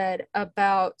be said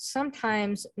about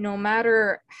sometimes no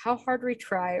matter how hard we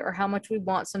try or how much we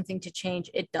want something to change,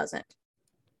 it doesn't.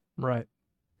 Right.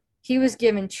 He was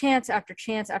given chance after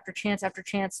chance after chance after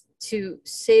chance to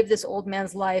save this old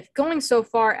man's life, going so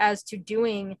far as to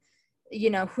doing,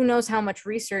 who knows how much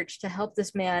research to help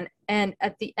this man. And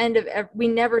at the end of we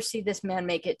never see this man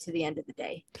make it to the end of the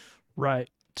day. Right.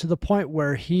 To the point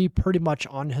where he pretty much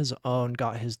on his own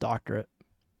got his doctorate.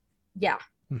 Yeah.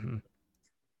 Hmm.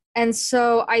 And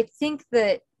so I think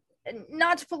that,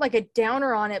 not to put like a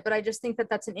downer on it, but I just think that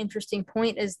that's an interesting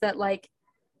point is that, like,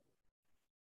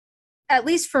 at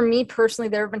least for me personally,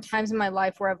 there have been times in my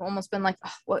life where I've almost been like,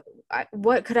 oh,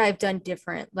 what could I have done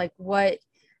different? Like, what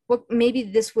maybe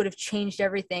this would have changed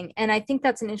everything. And I think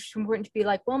that's an interesting point to be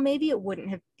like, well, maybe it wouldn't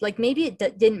have, like, maybe it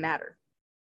didn't matter.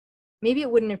 Maybe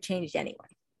it wouldn't have changed anyway.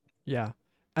 Yeah.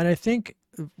 And I think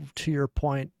to your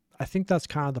point, I think that's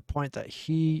kind of the point that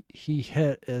he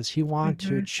hit, is he wanted to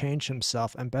Mm-hmm. change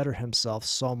himself and better himself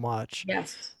so much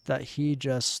Yes. that he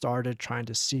just started trying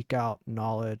to seek out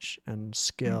knowledge and Mm-hmm.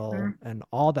 skill and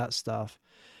all that stuff.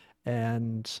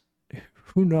 And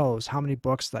who knows how many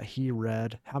books that he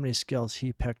read, how many skills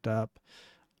he picked up.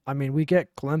 I mean, we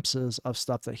get glimpses of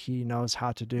stuff that he knows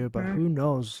how to do, but Mm-hmm. who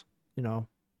knows, you know,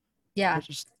 Yeah. it's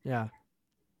just, yeah.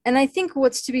 And I think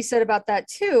what's to be said about that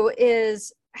too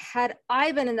is, had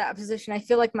I been in that position, I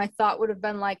feel like my thought would have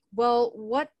been like, well,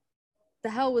 what the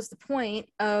hell was the point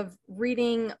of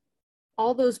reading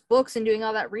all those books and doing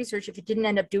all that research if it didn't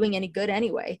end up doing any good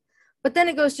anyway? But then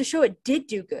it goes to show it did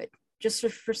do good, just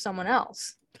for someone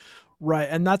else. Right.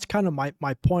 And that's kind of my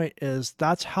point, is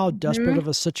that's how desperate Mm-hmm. of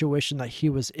a situation that he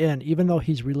was in. Even though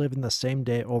he's reliving the same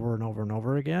day over and over and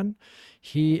over again,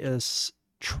 he is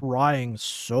trying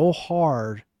so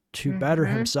hard to better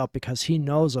Mm-hmm. himself because he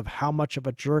knows of how much of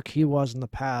a jerk he was in the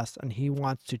past and he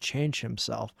wants to change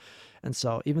himself. And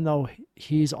so even though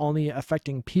he's only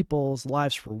affecting people's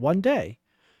lives for one day,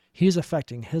 he's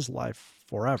affecting his life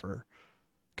forever.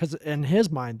 Because in his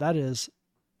mind, that is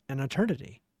an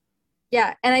eternity.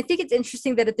 Yeah, and I think it's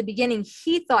interesting that at the beginning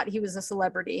he thought he was a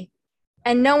celebrity,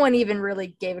 and no one even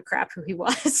really gave a crap who he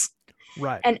was.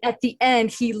 Right. And at the end,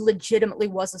 he legitimately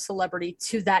was a celebrity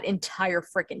to that entire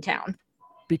freaking town.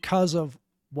 Because of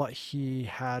what he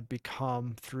had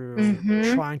become through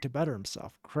Mm-hmm. trying to better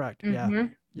himself. Correct. Yeah. Mm-hmm.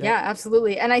 Yep. Yeah,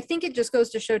 absolutely. And I think it just goes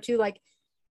to show too, like,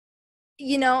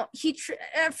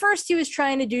 at first he was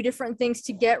trying to do different things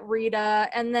to get Rita,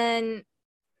 and then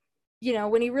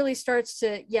when he really starts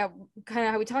to, yeah, kind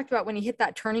of how we talked about when he hit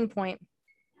that turning point.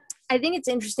 I think it's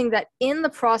interesting that in the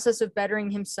process of bettering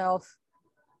himself,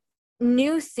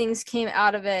 new things came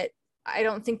out of it. I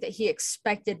don't think that he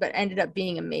expected, but ended up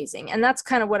being amazing. And that's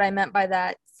kind of what I meant by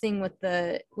that thing with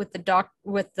the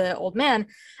old man.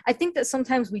 I think that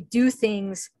sometimes we do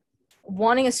things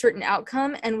wanting a certain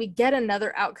outcome and we get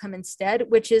another outcome instead,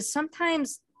 which is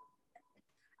sometimes,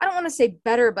 I don't want to say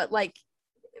better, but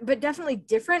definitely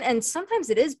different. And sometimes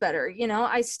it is better.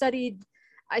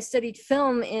 I studied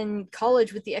film in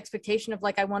college with the expectation of,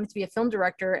 like, I wanted to be a film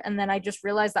director, and then I just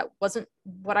realized that wasn't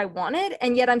what I wanted,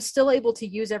 and yet I'm still able to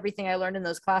use everything I learned in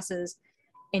those classes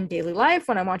in daily life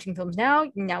when I'm watching films. Now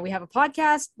we have a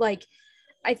podcast. Like,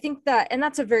 I think that, and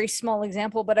that's a very small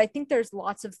example, but I think there's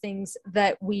lots of things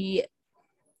that we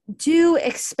do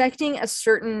expecting a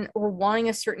certain or wanting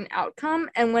a certain outcome,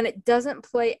 and when it doesn't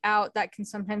play out, that can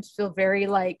sometimes feel very,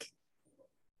 like,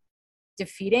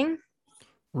 defeating.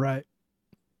 Right.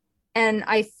 And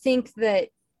I think that,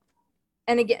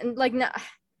 and again, like, no, I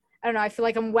don't know, I feel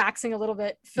like I'm waxing a little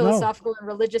bit No. philosophical and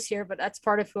religious here, but that's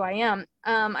part of who I am.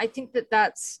 I think that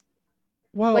that's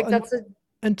Well, like, that's a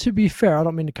and to be fair, I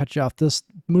don't mean to cut you off. This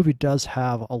movie does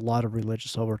have a lot of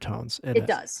religious overtones in it it.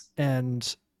 does.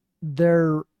 And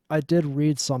I did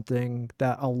read something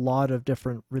that a lot of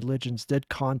different religions did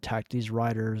contact these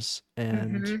writers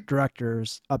and Mm-hmm.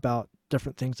 directors about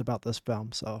different things about this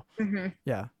film. So, Mm-hmm.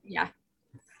 yeah. Yeah,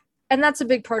 and that's a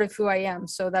big part of who I am,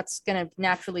 so that's going to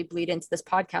naturally bleed into this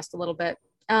podcast a little bit.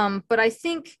 But I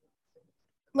think,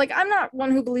 like, I'm not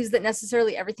one who believes that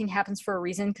necessarily everything happens for a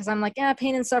reason, because I'm like, yeah,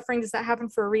 pain and suffering, does that happen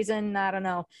for a reason? I don't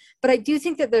know. But I do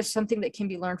think that there's something that can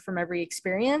be learned from every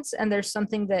experience, and there's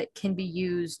something that can be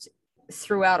used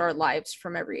throughout our lives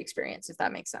from every experience, if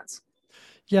that makes sense.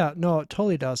 Yeah, no, it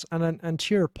totally does. And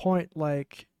to your point,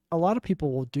 like a lot of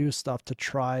people will do stuff to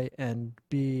try and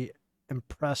be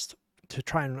impressed, to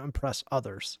try and impress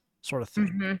others, sort of thing.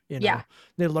 Mm-hmm. You Yeah. know,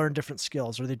 they learn different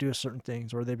skills or they do certain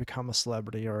things or they become a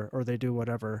celebrity or they do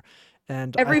whatever.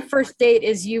 And I Every first date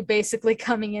is you basically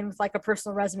coming in with, like, a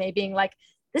personal resume being like,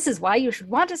 this is why you should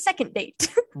want a second date.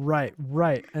 Right,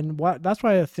 right. And what that's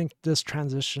why I think this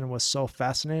transition was so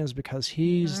fascinating is because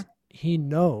Mm-hmm. he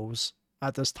knows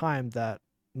at this time that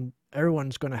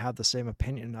everyone's going to have the same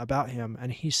opinion about him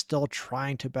and he's still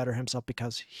trying to better himself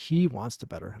because he wants to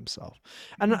better himself.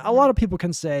 And a Mm-hmm. lot of people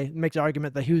can make the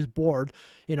argument that he was bored,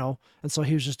 and so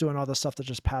he was just doing all this stuff to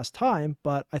just pass time,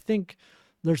 but I think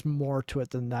there's more to it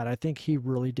than that. I think he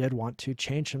really did want to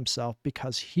change himself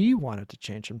because he wanted to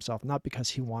change himself, not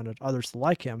because he wanted others to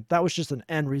like him. That was just an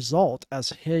end result as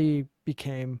he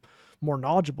became more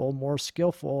knowledgeable, more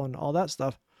skillful, and all that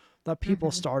stuff. That people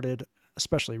Mm-hmm. started,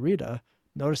 especially Rita,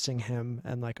 noticing him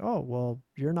and like, oh, well,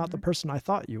 you're not the Mm-hmm. person I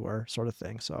thought you were, sort of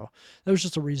thing. So it was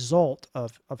just a result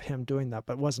of him doing that,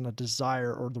 but it wasn't a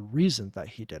desire or the reason that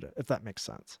he did it, if that makes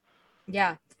sense.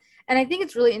 Yeah. And I think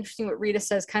it's really interesting what Rita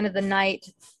says, kind of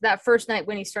that first night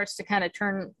when he starts to kind of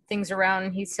turn things around.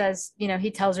 And he says,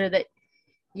 he tells her that,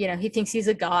 he thinks he's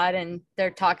a god, and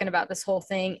they're talking about this whole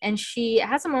thing. And she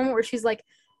has a moment where she's like,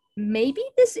 maybe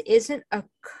this isn't a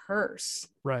curse.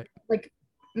 Right. Like,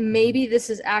 maybe this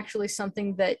is actually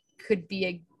something that could be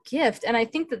a gift. And I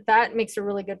think that that makes a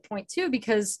really good point too,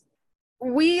 because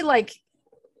we, like,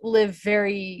 live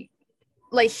very,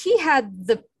 like, he had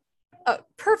the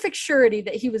perfect surety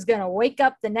that he was going to wake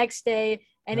up the next day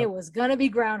and Yep. it was going to be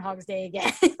Groundhog's Day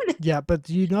again. Yeah, but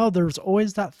there's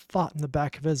always that thought in the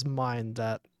back of his mind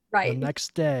that the Right.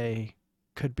 next day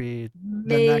could be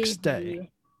the next day.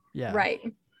 Maybe. Yeah. Right.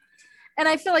 And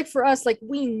I feel like for us, like,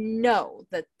 we know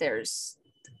that there's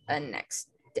a next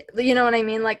day. You know what I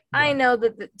mean? Like, I Right. know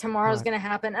that tomorrow's Right. going to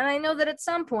happen. And I know that at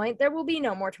some point there will be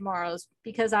no more tomorrows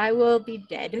because I will be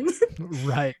dead.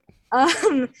 Right.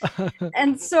 um,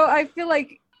 and so I feel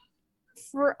like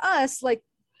for us, like,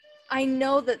 I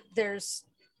know that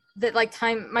like,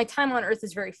 my time on earth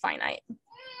is very finite.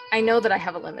 I know that I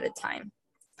have a limited time.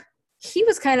 he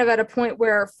was kind of at a point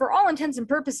where, for all intents and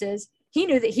purposes, he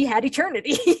knew that he had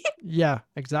eternity. Yeah,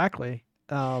 exactly.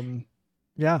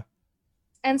 Yeah.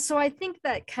 And so I think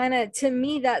that kind of, to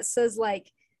me, that says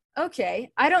like,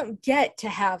 okay, I don't get to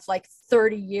have like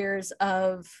 30 years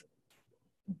of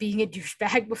being a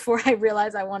douchebag before I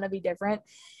realize I want to be different.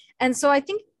 And so I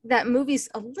think that movie's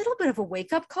a little bit of a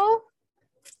wake up call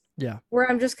Yeah. where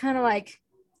I'm just kind of like,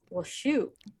 well,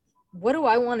 shoot, what do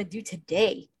I want to do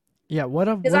today? Yeah. Because What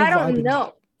I have I don't been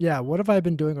know. yeah, what have I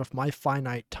been doing with my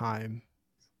finite time?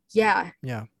 Yeah.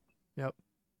 Yeah. Yep.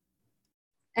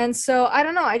 And so I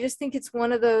don't know. I just think it's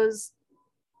one of those,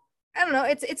 I don't know.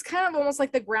 It's kind of almost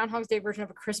like the Groundhog's Day version of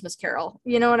a Christmas Carol.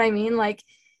 You know what I mean? Like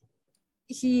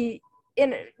he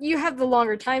in you have the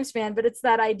longer time span, but it's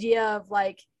that idea of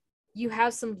like you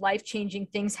have some life-changing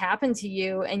things happen to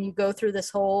you and you go through this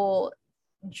whole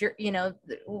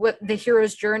what the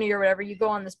hero's journey or whatever, you go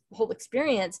on this whole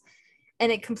experience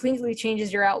and it completely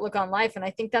changes your outlook on life. And I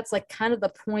think that's like kind of the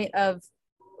point of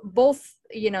both,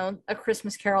 A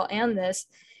Christmas Carol and this,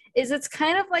 is it's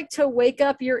kind of like to wake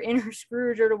up your inner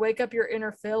Scrooge or to wake up your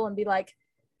inner Phil and be like,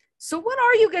 so what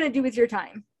are you going to do with your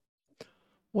time?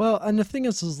 Well, and the thing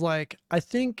is like, I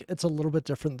think it's a little bit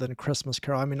different than Christmas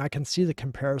Carol. I mean, I can see the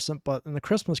comparison, but in the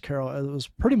Christmas Carol, it was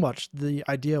pretty much the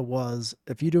idea was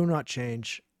if you do not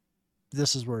change,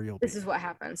 this is where you'll This be. is what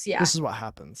happens. Yeah. This is what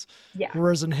happens. Yeah.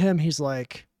 Whereas in him, he's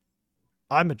like,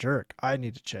 I'm a jerk. I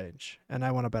need to change and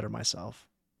I want to better myself.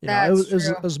 You know, That's it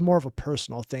true. was more of a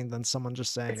personal thing than someone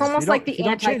just saying, It's almost like if the you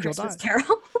don't change, you'll anti-Christmas die.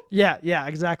 Carol. Yeah, yeah,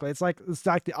 exactly. It's like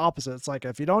the opposite. It's like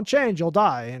if you don't change, you'll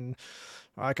die. And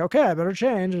like, okay, I better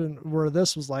change. And where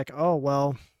this was like, oh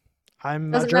well, I'm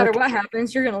a Doesn't matter jerk. what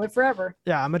happens, you're going to live forever.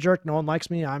 Yeah, I'm a jerk. No one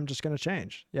likes me. I'm just gonna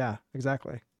change. Yeah,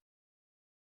 exactly.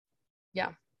 Yeah.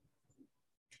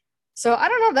 So I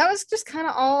don't know. That was just kind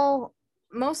of all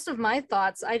most of my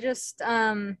thoughts. I just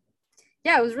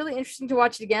yeah, it was really interesting to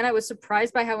watch it again. I was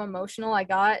surprised by how emotional I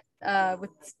got with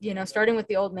starting with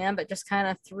the old man, but just kind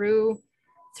of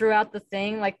throughout the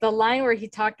thing. Like the line where he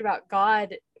talked about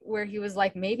God, where he was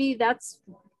like, maybe that's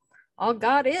all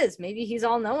God is. Maybe he's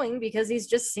all knowing because he's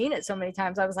just seen it so many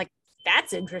times. I was like,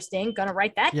 that's interesting. Gonna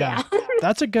write that Yeah, down.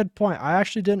 that's a good point. I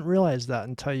actually didn't realize that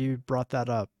until you brought that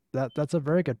up. That's a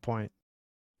very good point.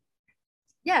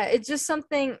 Yeah, it's just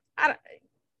something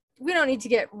we don't need to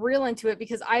get real into it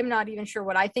because I'm not even sure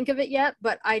what I think of it yet,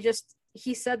 but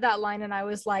he said that line and I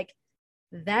was like,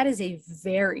 that is a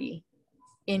very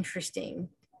interesting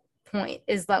point,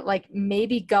 is that like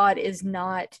maybe God is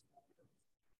not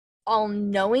all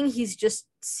knowing. He's just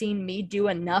seen me do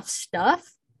enough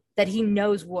stuff that he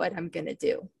knows what I'm going to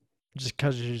do. Just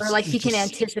because Or like he can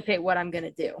anticipate what I'm going to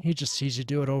do. he just sees you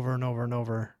do it over and over and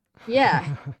over.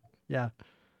 Yeah. Yeah.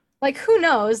 Like who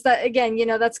knows that again,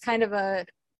 that's kind of a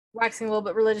waxing a little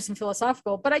bit religious and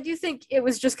philosophical, but I do think it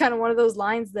was just kind of one of those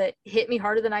lines that hit me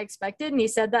harder than I expected. And he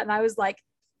said that, and I was like,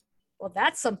 well,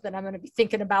 that's something I'm going to be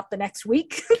thinking about the next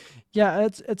week. Yeah,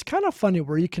 it's kind of funny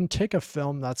where you can take a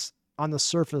film that's on the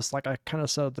surface, like I kind of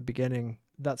said at the beginning,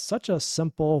 that's such a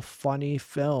simple, funny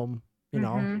film, you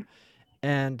know, Mm-hmm.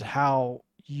 and how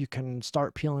you can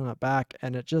start peeling it back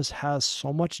and it just has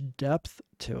so much depth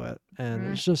to it. And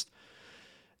Mm-hmm.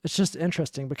 it's just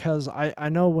interesting because I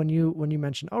know when you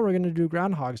mentioned, oh, we're gonna do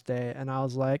Groundhog's Day, and I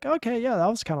was like, okay, yeah, that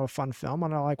was kind of a fun film,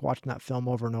 and I like watching that film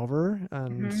over and over.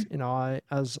 And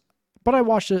Mm-hmm. but I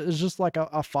watched it as just like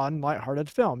a fun, lighthearted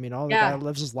film. You know, the guy Yeah.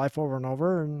 lives his life over and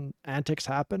over, and antics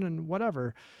happen and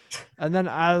whatever. And then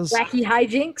as Wacky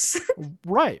hijinks.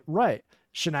 right,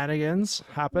 shenanigans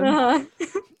happen. Uh-huh.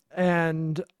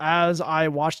 And as I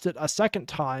watched it a second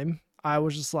time, I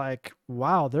was just like,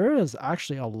 wow, there is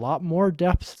actually a lot more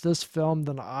depth to this film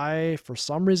than I, for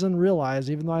some reason, realized,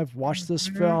 even though I've watched this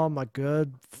Mm-hmm. film a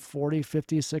good 40,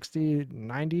 50, 60,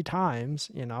 90 times,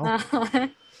 you know? Uh-huh.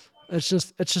 It's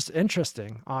just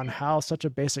interesting on how such a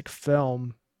basic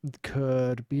film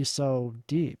could be so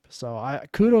deep. So I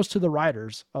kudos to the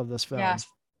writers of this Yeah. film.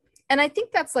 And I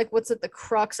think that's like what's at the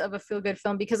crux of a feel good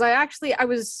film, because I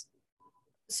was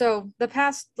so the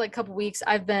past like couple weeks,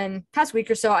 past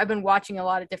week or so, I've been watching a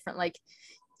lot of different like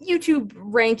YouTube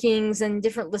rankings and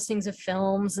different listings of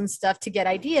films and stuff to get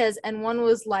ideas. And one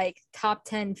was like top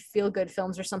 10 feel good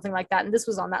films or something like that. And this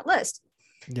was on that list.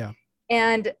 Yeah.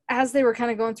 And as they were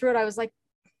kind of going through it, I was like,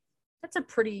 that's a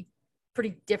pretty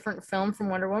different film from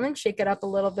Wonder Woman. Shake it up a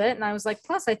little bit. And I was like,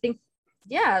 plus I think,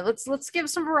 yeah, let's give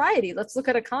some variety. Let's look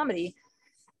at a comedy.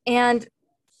 And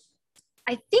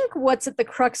I think what's at the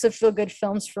crux of feel good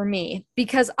films for me,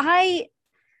 because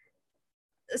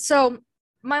so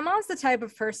my mom's the type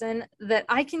of person that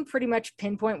I can pretty much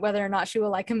pinpoint whether or not she will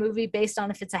like a movie based on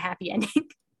if it's a happy ending.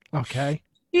 Okay.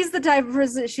 She's the type of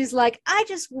person, she's like, I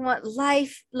just want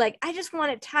life, like, I just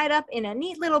want it tied up in a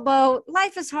neat little bow.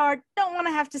 Life is hard. Don't want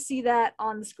to have to see that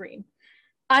on the screen.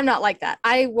 I'm not like that.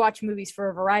 I watch movies for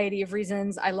a variety of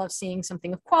reasons. I love seeing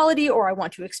something of quality, or I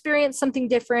want to experience something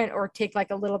different, or take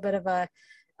like a little bit of a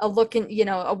look in,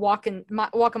 a walk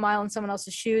a mile in someone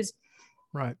else's shoes.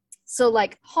 Right. So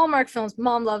like Hallmark films,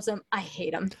 mom loves them. I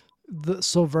hate them.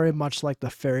 So very much like the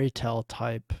fairy tale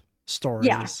type Yeah.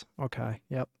 stories. Okay.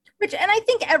 Yep. And I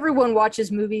think everyone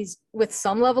watches movies with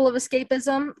some level of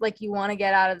escapism. Like you want to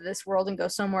get out of this world and go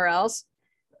somewhere else.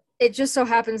 It just so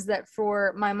happens that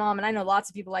for my mom, and I know lots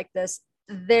of people like this,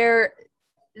 the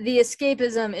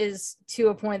escapism is to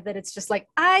a point that it's just like,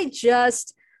 I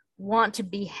just want to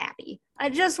be happy. I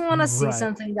just want to see Right.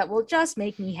 something that will just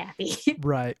make me happy.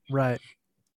 Right. Right.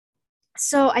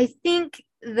 So I think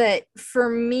that for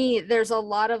me, there's a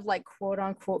lot of like quote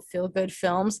unquote feel good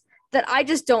films that I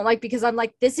just don't like because I'm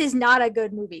like, this is not a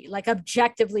good movie. Like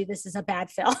objectively, this is a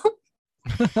bad film.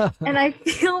 And I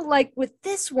feel like with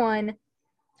this one,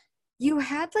 you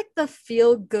had like the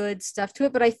feel good stuff to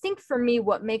it. But I think for me,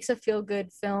 what makes a feel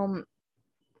good film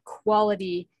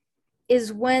quality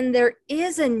is when there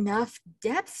is enough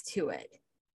depth to it.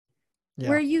 Yeah.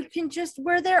 Where you can just,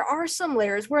 where there are some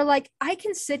layers where like I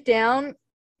can sit down,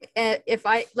 if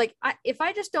I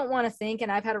just don't want to think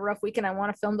and I've had a rough week and I want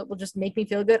a film that will just make me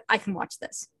feel good, I can watch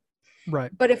this.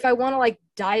 Right. But if I want to like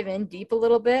dive in deep a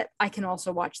little bit, I can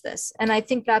also watch this. And I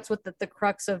think that's what the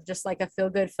crux of just like a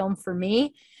feel good film for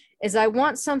me is. I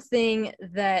want something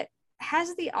that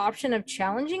has the option of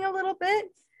challenging a little bit,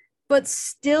 but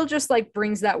still just like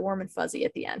brings that warm and fuzzy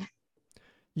at the end.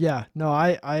 Yeah, no,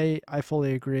 I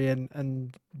fully agree,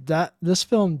 and that this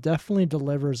film definitely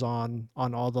delivers on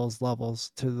all those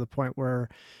levels to the point where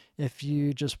if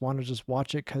you just want to just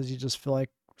watch it because you just feel like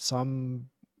some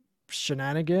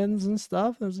shenanigans and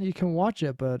stuff, you can watch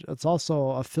it, but it's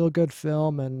also a feel good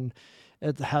film and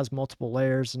it has multiple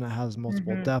layers and it has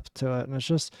multiple Mm-hmm. depth to it. And it's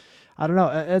just, I don't know,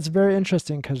 it's very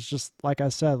interesting because just like I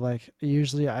said, like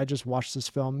usually I just watch this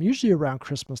film usually around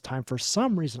Christmas time for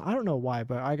some reason. I don't know why,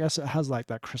 but I guess it has like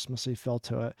that Christmassy feel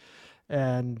to it.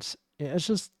 And it's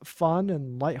just fun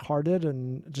and lighthearted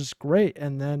and just great.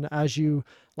 And then as you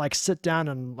like sit down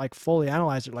and like fully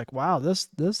analyze it, like, wow, this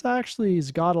actually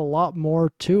has got a lot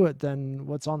more to it than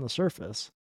what's on the surface.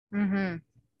 Mm-hmm.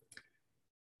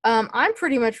 I'm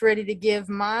pretty much ready to give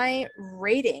my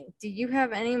rating. Do you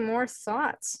have any more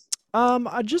thoughts?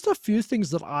 Just a few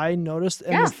things that I noticed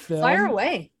in the Yeah, fire film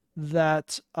away.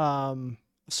 that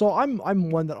so I'm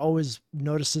one that always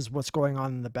notices what's going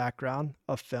on in the background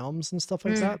of films and stuff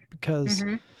like Mm, that because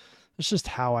mm-hmm. it's just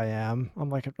how I am.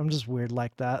 I'm just weird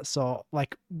like that. So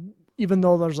like even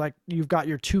though there's like you've got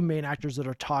your two main actors that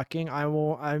are talking,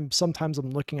 I'm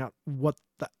looking at what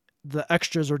the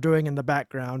extras are doing in the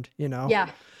background, you know. Yeah.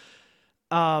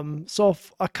 So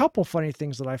a couple funny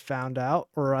things that I found out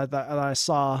that I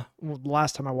saw the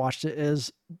last time I watched it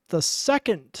is the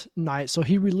second night. So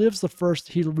he relives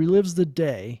the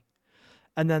day,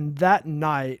 and then that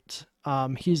night,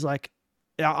 he's like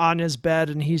on his bed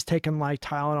and he's taking like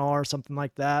Tylenol or something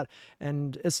like that.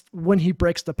 And it's when he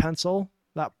breaks the pencil,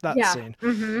 that Yeah. scene.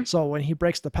 Mm-hmm. So when he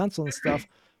breaks the pencil and stuff,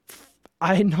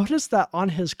 I noticed that on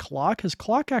his clock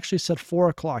actually said 4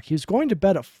 o'clock. He was going to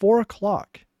bed at 4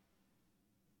 o'clock.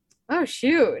 Oh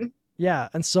shoot. Yeah,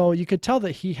 and so you could tell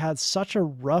that he had such a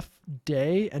rough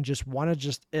day and just wanted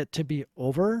just it to be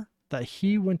over that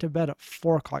he went to bed at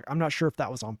 4 o'clock. I'm not sure if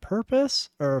that was on purpose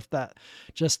or if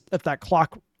that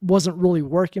clock wasn't really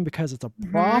working because it's a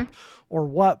Mm-hmm. prop or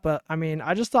what. But I mean,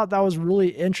 I just thought that was really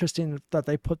interesting that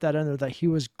they put that in there that he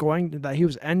was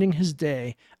ending his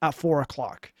day at 4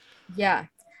 o'clock. Yeah.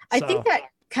 I think So that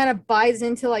kind of buys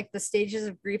into like the stages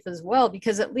of grief as well,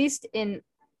 because at least in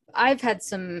I've had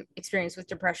some experience with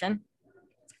depression,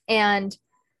 and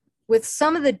with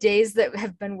some of the days that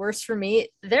have been worse for me,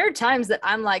 there are times that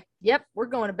I'm like, yep, we're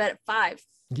going to bed at 5.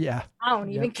 yeah, I don't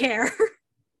yep, even care. And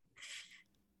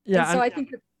yeah, so and I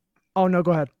think that, oh no,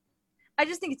 go ahead. I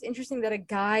just think it's interesting that a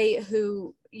guy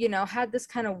who, had this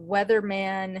kind of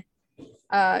weatherman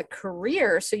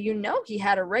career, so he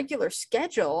had a regular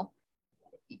schedule,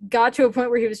 got to a point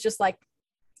where he was just like,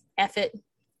 F it,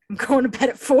 I'm going to bed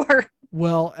at 4.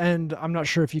 Well, and I'm not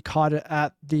sure if you caught it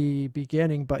at the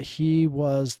beginning, but he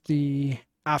was the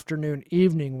afternoon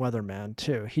evening weatherman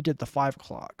too. He did the 5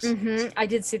 o'clocks. Mm-hmm. I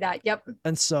did see that. Yep.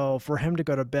 And so for him to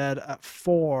go to bed at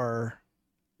 4,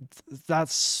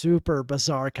 that's super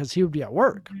bizarre because he would be at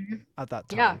work Mm-hmm. at that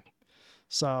Yeah. time.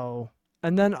 So,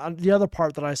 and then the other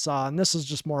part that I saw, and this is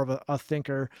just more of a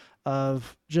thinker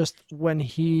of just when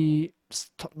he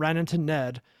ran into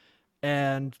Ned,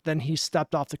 and then he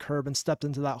stepped off the curb and stepped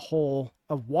into that hole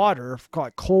of water,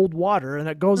 like cold water, and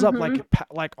it goes up Mm-hmm.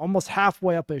 like almost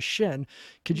halfway up his shin.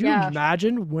 Could you Yeah.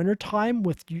 imagine wintertime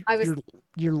with I was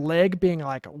your leg being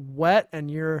like wet and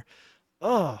you're,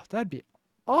 oh, that'd be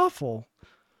awful.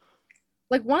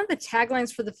 like, one of the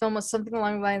taglines for the film was something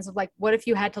along the lines of like, what if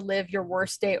you had to live your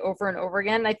worst day over and over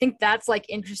again? And I think that's like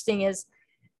interesting is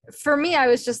for me, I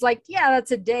was just like, yeah,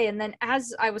 that's a day. And then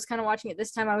as I was kind of watching it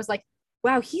this time, I was like,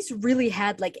 wow, he's really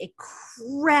had like a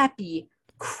crappy,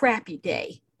 crappy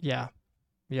day. Yeah.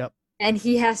 Yep. And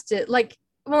he has to like,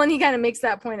 well, and he kind of makes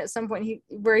that point at some point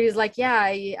where he's like, yeah,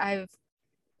 I've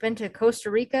been to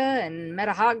Costa Rica and met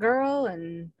a hot girl,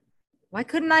 and why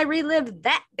couldn't I relive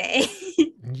that day?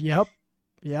 Yep.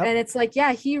 Yep. And it's like,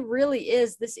 yeah, he really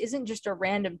is. This isn't just a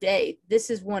random day. This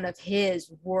is one of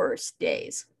his worst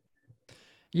days.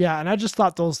 Yeah, and I just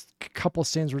thought those couple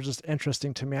scenes were just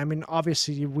interesting to me. I mean,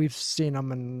 obviously we've seen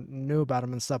them and knew about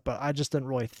them and stuff, but I just didn't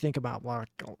really think about like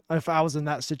if I was in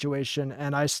that situation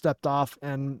and I stepped off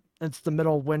and it's the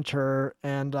middle of winter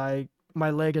and I my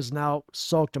leg is now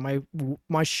soaked and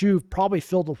my shoe probably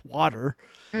filled with water.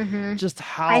 Mm-hmm. Just I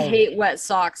how, hate wet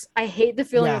socks. I hate the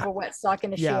feeling of yeah, a wet sock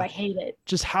in a shoe. yeah, I hate it.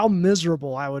 just how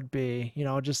miserable I would be,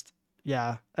 just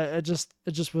yeah, it just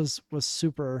was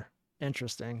super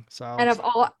interesting. So And of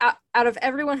all out of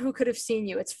everyone who could have seen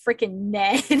you, it's freaking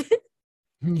Ned.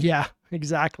 yeah,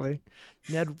 exactly.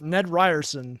 Ned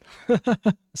Ryerson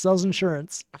sells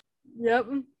insurance. Yep.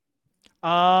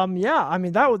 Yeah, I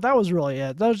mean that was really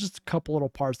it. That was just a couple little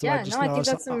parts that I Yeah, no, just I think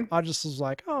noticed. that's some I just was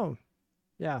like, oh,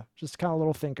 yeah, just kind of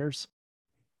little thinkers.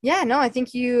 yeah, no, I think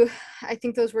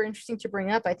those were interesting to bring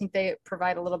up. I think they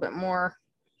provide a little bit more,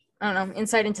 I don't know,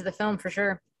 insight into the film for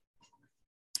sure.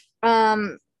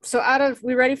 So out of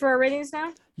we ready for our ratings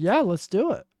now? Yeah, let's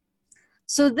do it.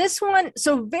 So this one,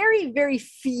 so very, very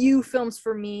few films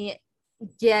for me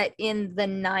get in the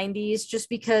 90s just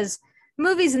because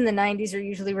movies in the 90s are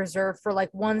usually reserved for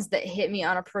like ones that hit me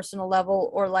on a personal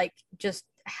level or like just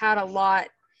had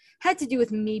to do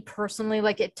with me personally.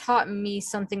 Like it taught me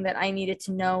something that I needed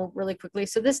to know really quickly.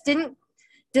 So this didn't,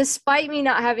 despite me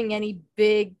not having any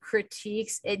big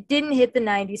critiques, it didn't hit the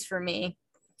 90s for me.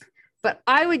 But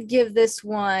I would give this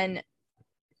one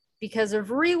because of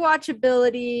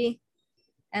rewatchability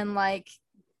and like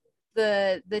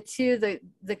the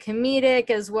comedic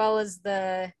as well as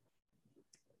the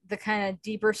kind of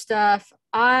deeper stuff.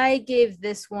 I gave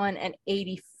this one an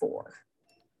 84.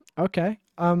 Okay.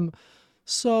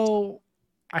 So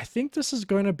I think this is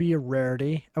going to be a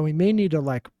rarity, and we may need to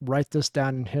like write this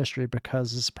down in history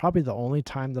because it's probably the only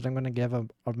time that I'm going to give a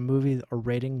movie a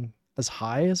rating as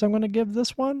high as I'm going to give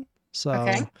this one.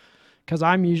 Okay. So, because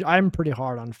I'm pretty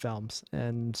hard on films,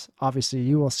 and obviously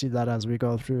you will see that as we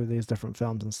go through these different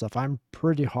films and stuff. I'm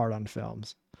pretty hard on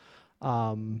films.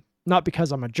 Not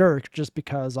because I'm a jerk, just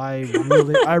because I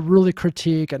really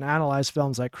critique and analyze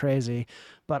films like crazy.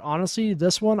 But honestly,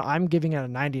 this one I'm giving it a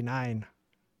 99.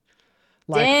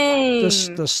 Like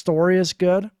Dang. the story is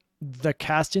good. The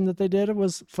casting that they did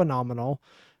was phenomenal.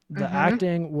 The Mm-hmm.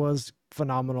 acting was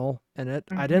phenomenal in it.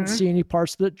 I didn't Mm-hmm. see any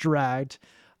parts that dragged.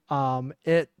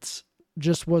 It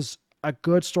just was a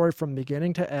good story from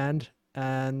beginning to end,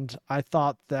 and I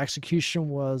thought the execution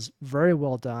was very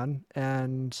well done.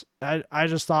 And I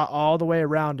just thought all the way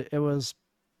around it was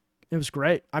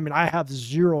great. I mean, I have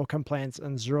zero complaints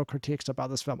and zero critiques about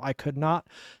this film. I could not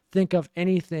think of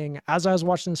anything as I was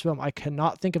watching this film. I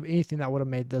cannot think of anything that would have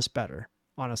made this better,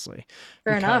 honestly,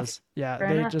 Fair enough. because yeah, Fair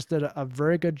they enough. just did a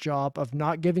very good job of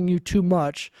not giving you too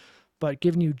much, but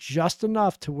giving you just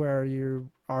enough to where you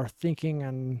are thinking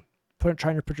and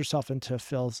trying to put yourself into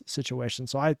Phil's situation.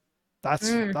 So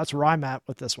Mm. that's where I'm at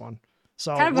with this one.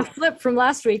 Kind of So a flip from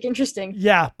last week. Interesting.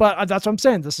 yeah, but that's what I'm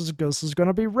saying. This is going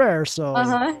to be rare. So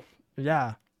Uh-huh.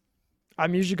 yeah,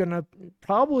 I'm usually gonna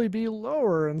probably be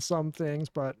lower in some things,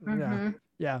 but yeah, Mm-hmm.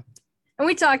 yeah, And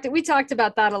we talked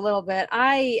about that a little bit.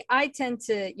 I tend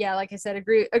to, yeah, like I said,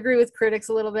 agree with critics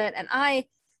a little bit. And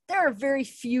there are very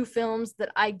few films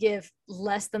that I give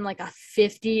less than like a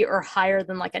 50 or higher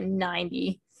than like a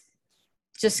 90,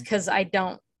 just because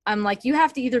I'm like, you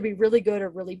have to either be really good or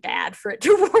really bad for it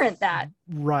to warrant that.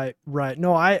 right, right.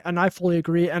 No, I fully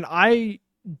agree, and I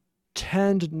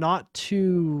tend not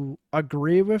to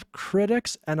agree with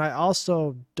critics, and I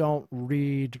also don't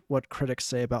read what critics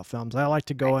say about films. I like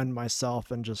to Right. go in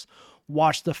myself and just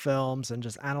watch the films and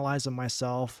just analyze them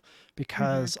myself Mm-hmm.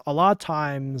 because a lot of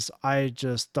times I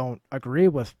just don't agree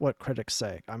with what critics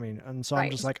say. I mean, and so I'm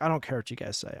Right. just like, I don't care what you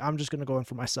guys say. I'm just going to go in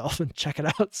for myself and check it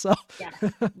out. So Yeah.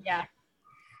 Yeah.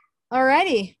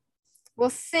 Alrighty. Well,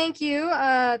 thank you.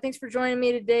 Thanks for joining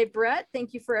me today, Brett.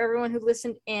 Thank you for everyone who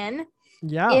listened in.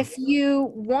 Yeah. If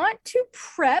you want to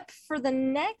prep for the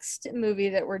next movie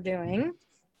that we're doing,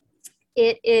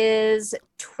 it is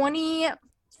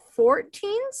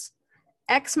 2014's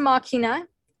Ex Machina.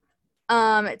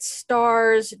 It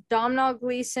stars Domhnall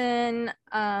Gleeson,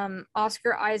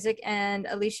 Oscar Isaac, and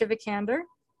Alicia Vikander.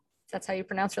 That's how you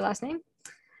pronounce her last name.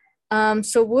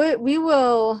 So we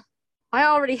will. I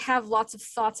already have lots of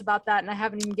thoughts about that, and I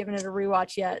haven't even given it a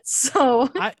rewatch yet. So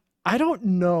I don't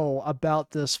know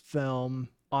about this film,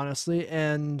 honestly,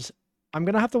 and I'm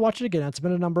gonna have to watch it again. It's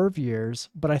been a number of years,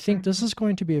 but I think this is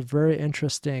going to be a very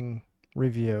interesting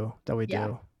review that we yeah.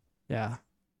 do. Yeah.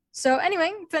 So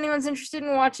anyway, if anyone's interested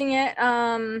in watching it,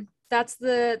 that's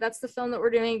the film that we're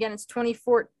doing. Again, it's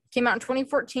 24 came out in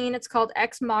 2014. It's called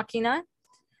Ex Machina.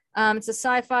 It's a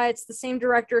sci-fi. It's the same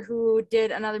director who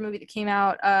did another movie that came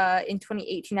out in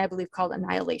 2018, I believe, called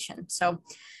Annihilation. So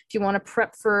if you want to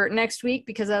prep for next week,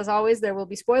 because as always, there will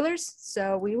be spoilers.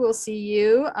 So we will see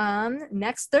you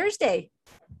next Thursday.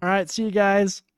 All right. See you guys.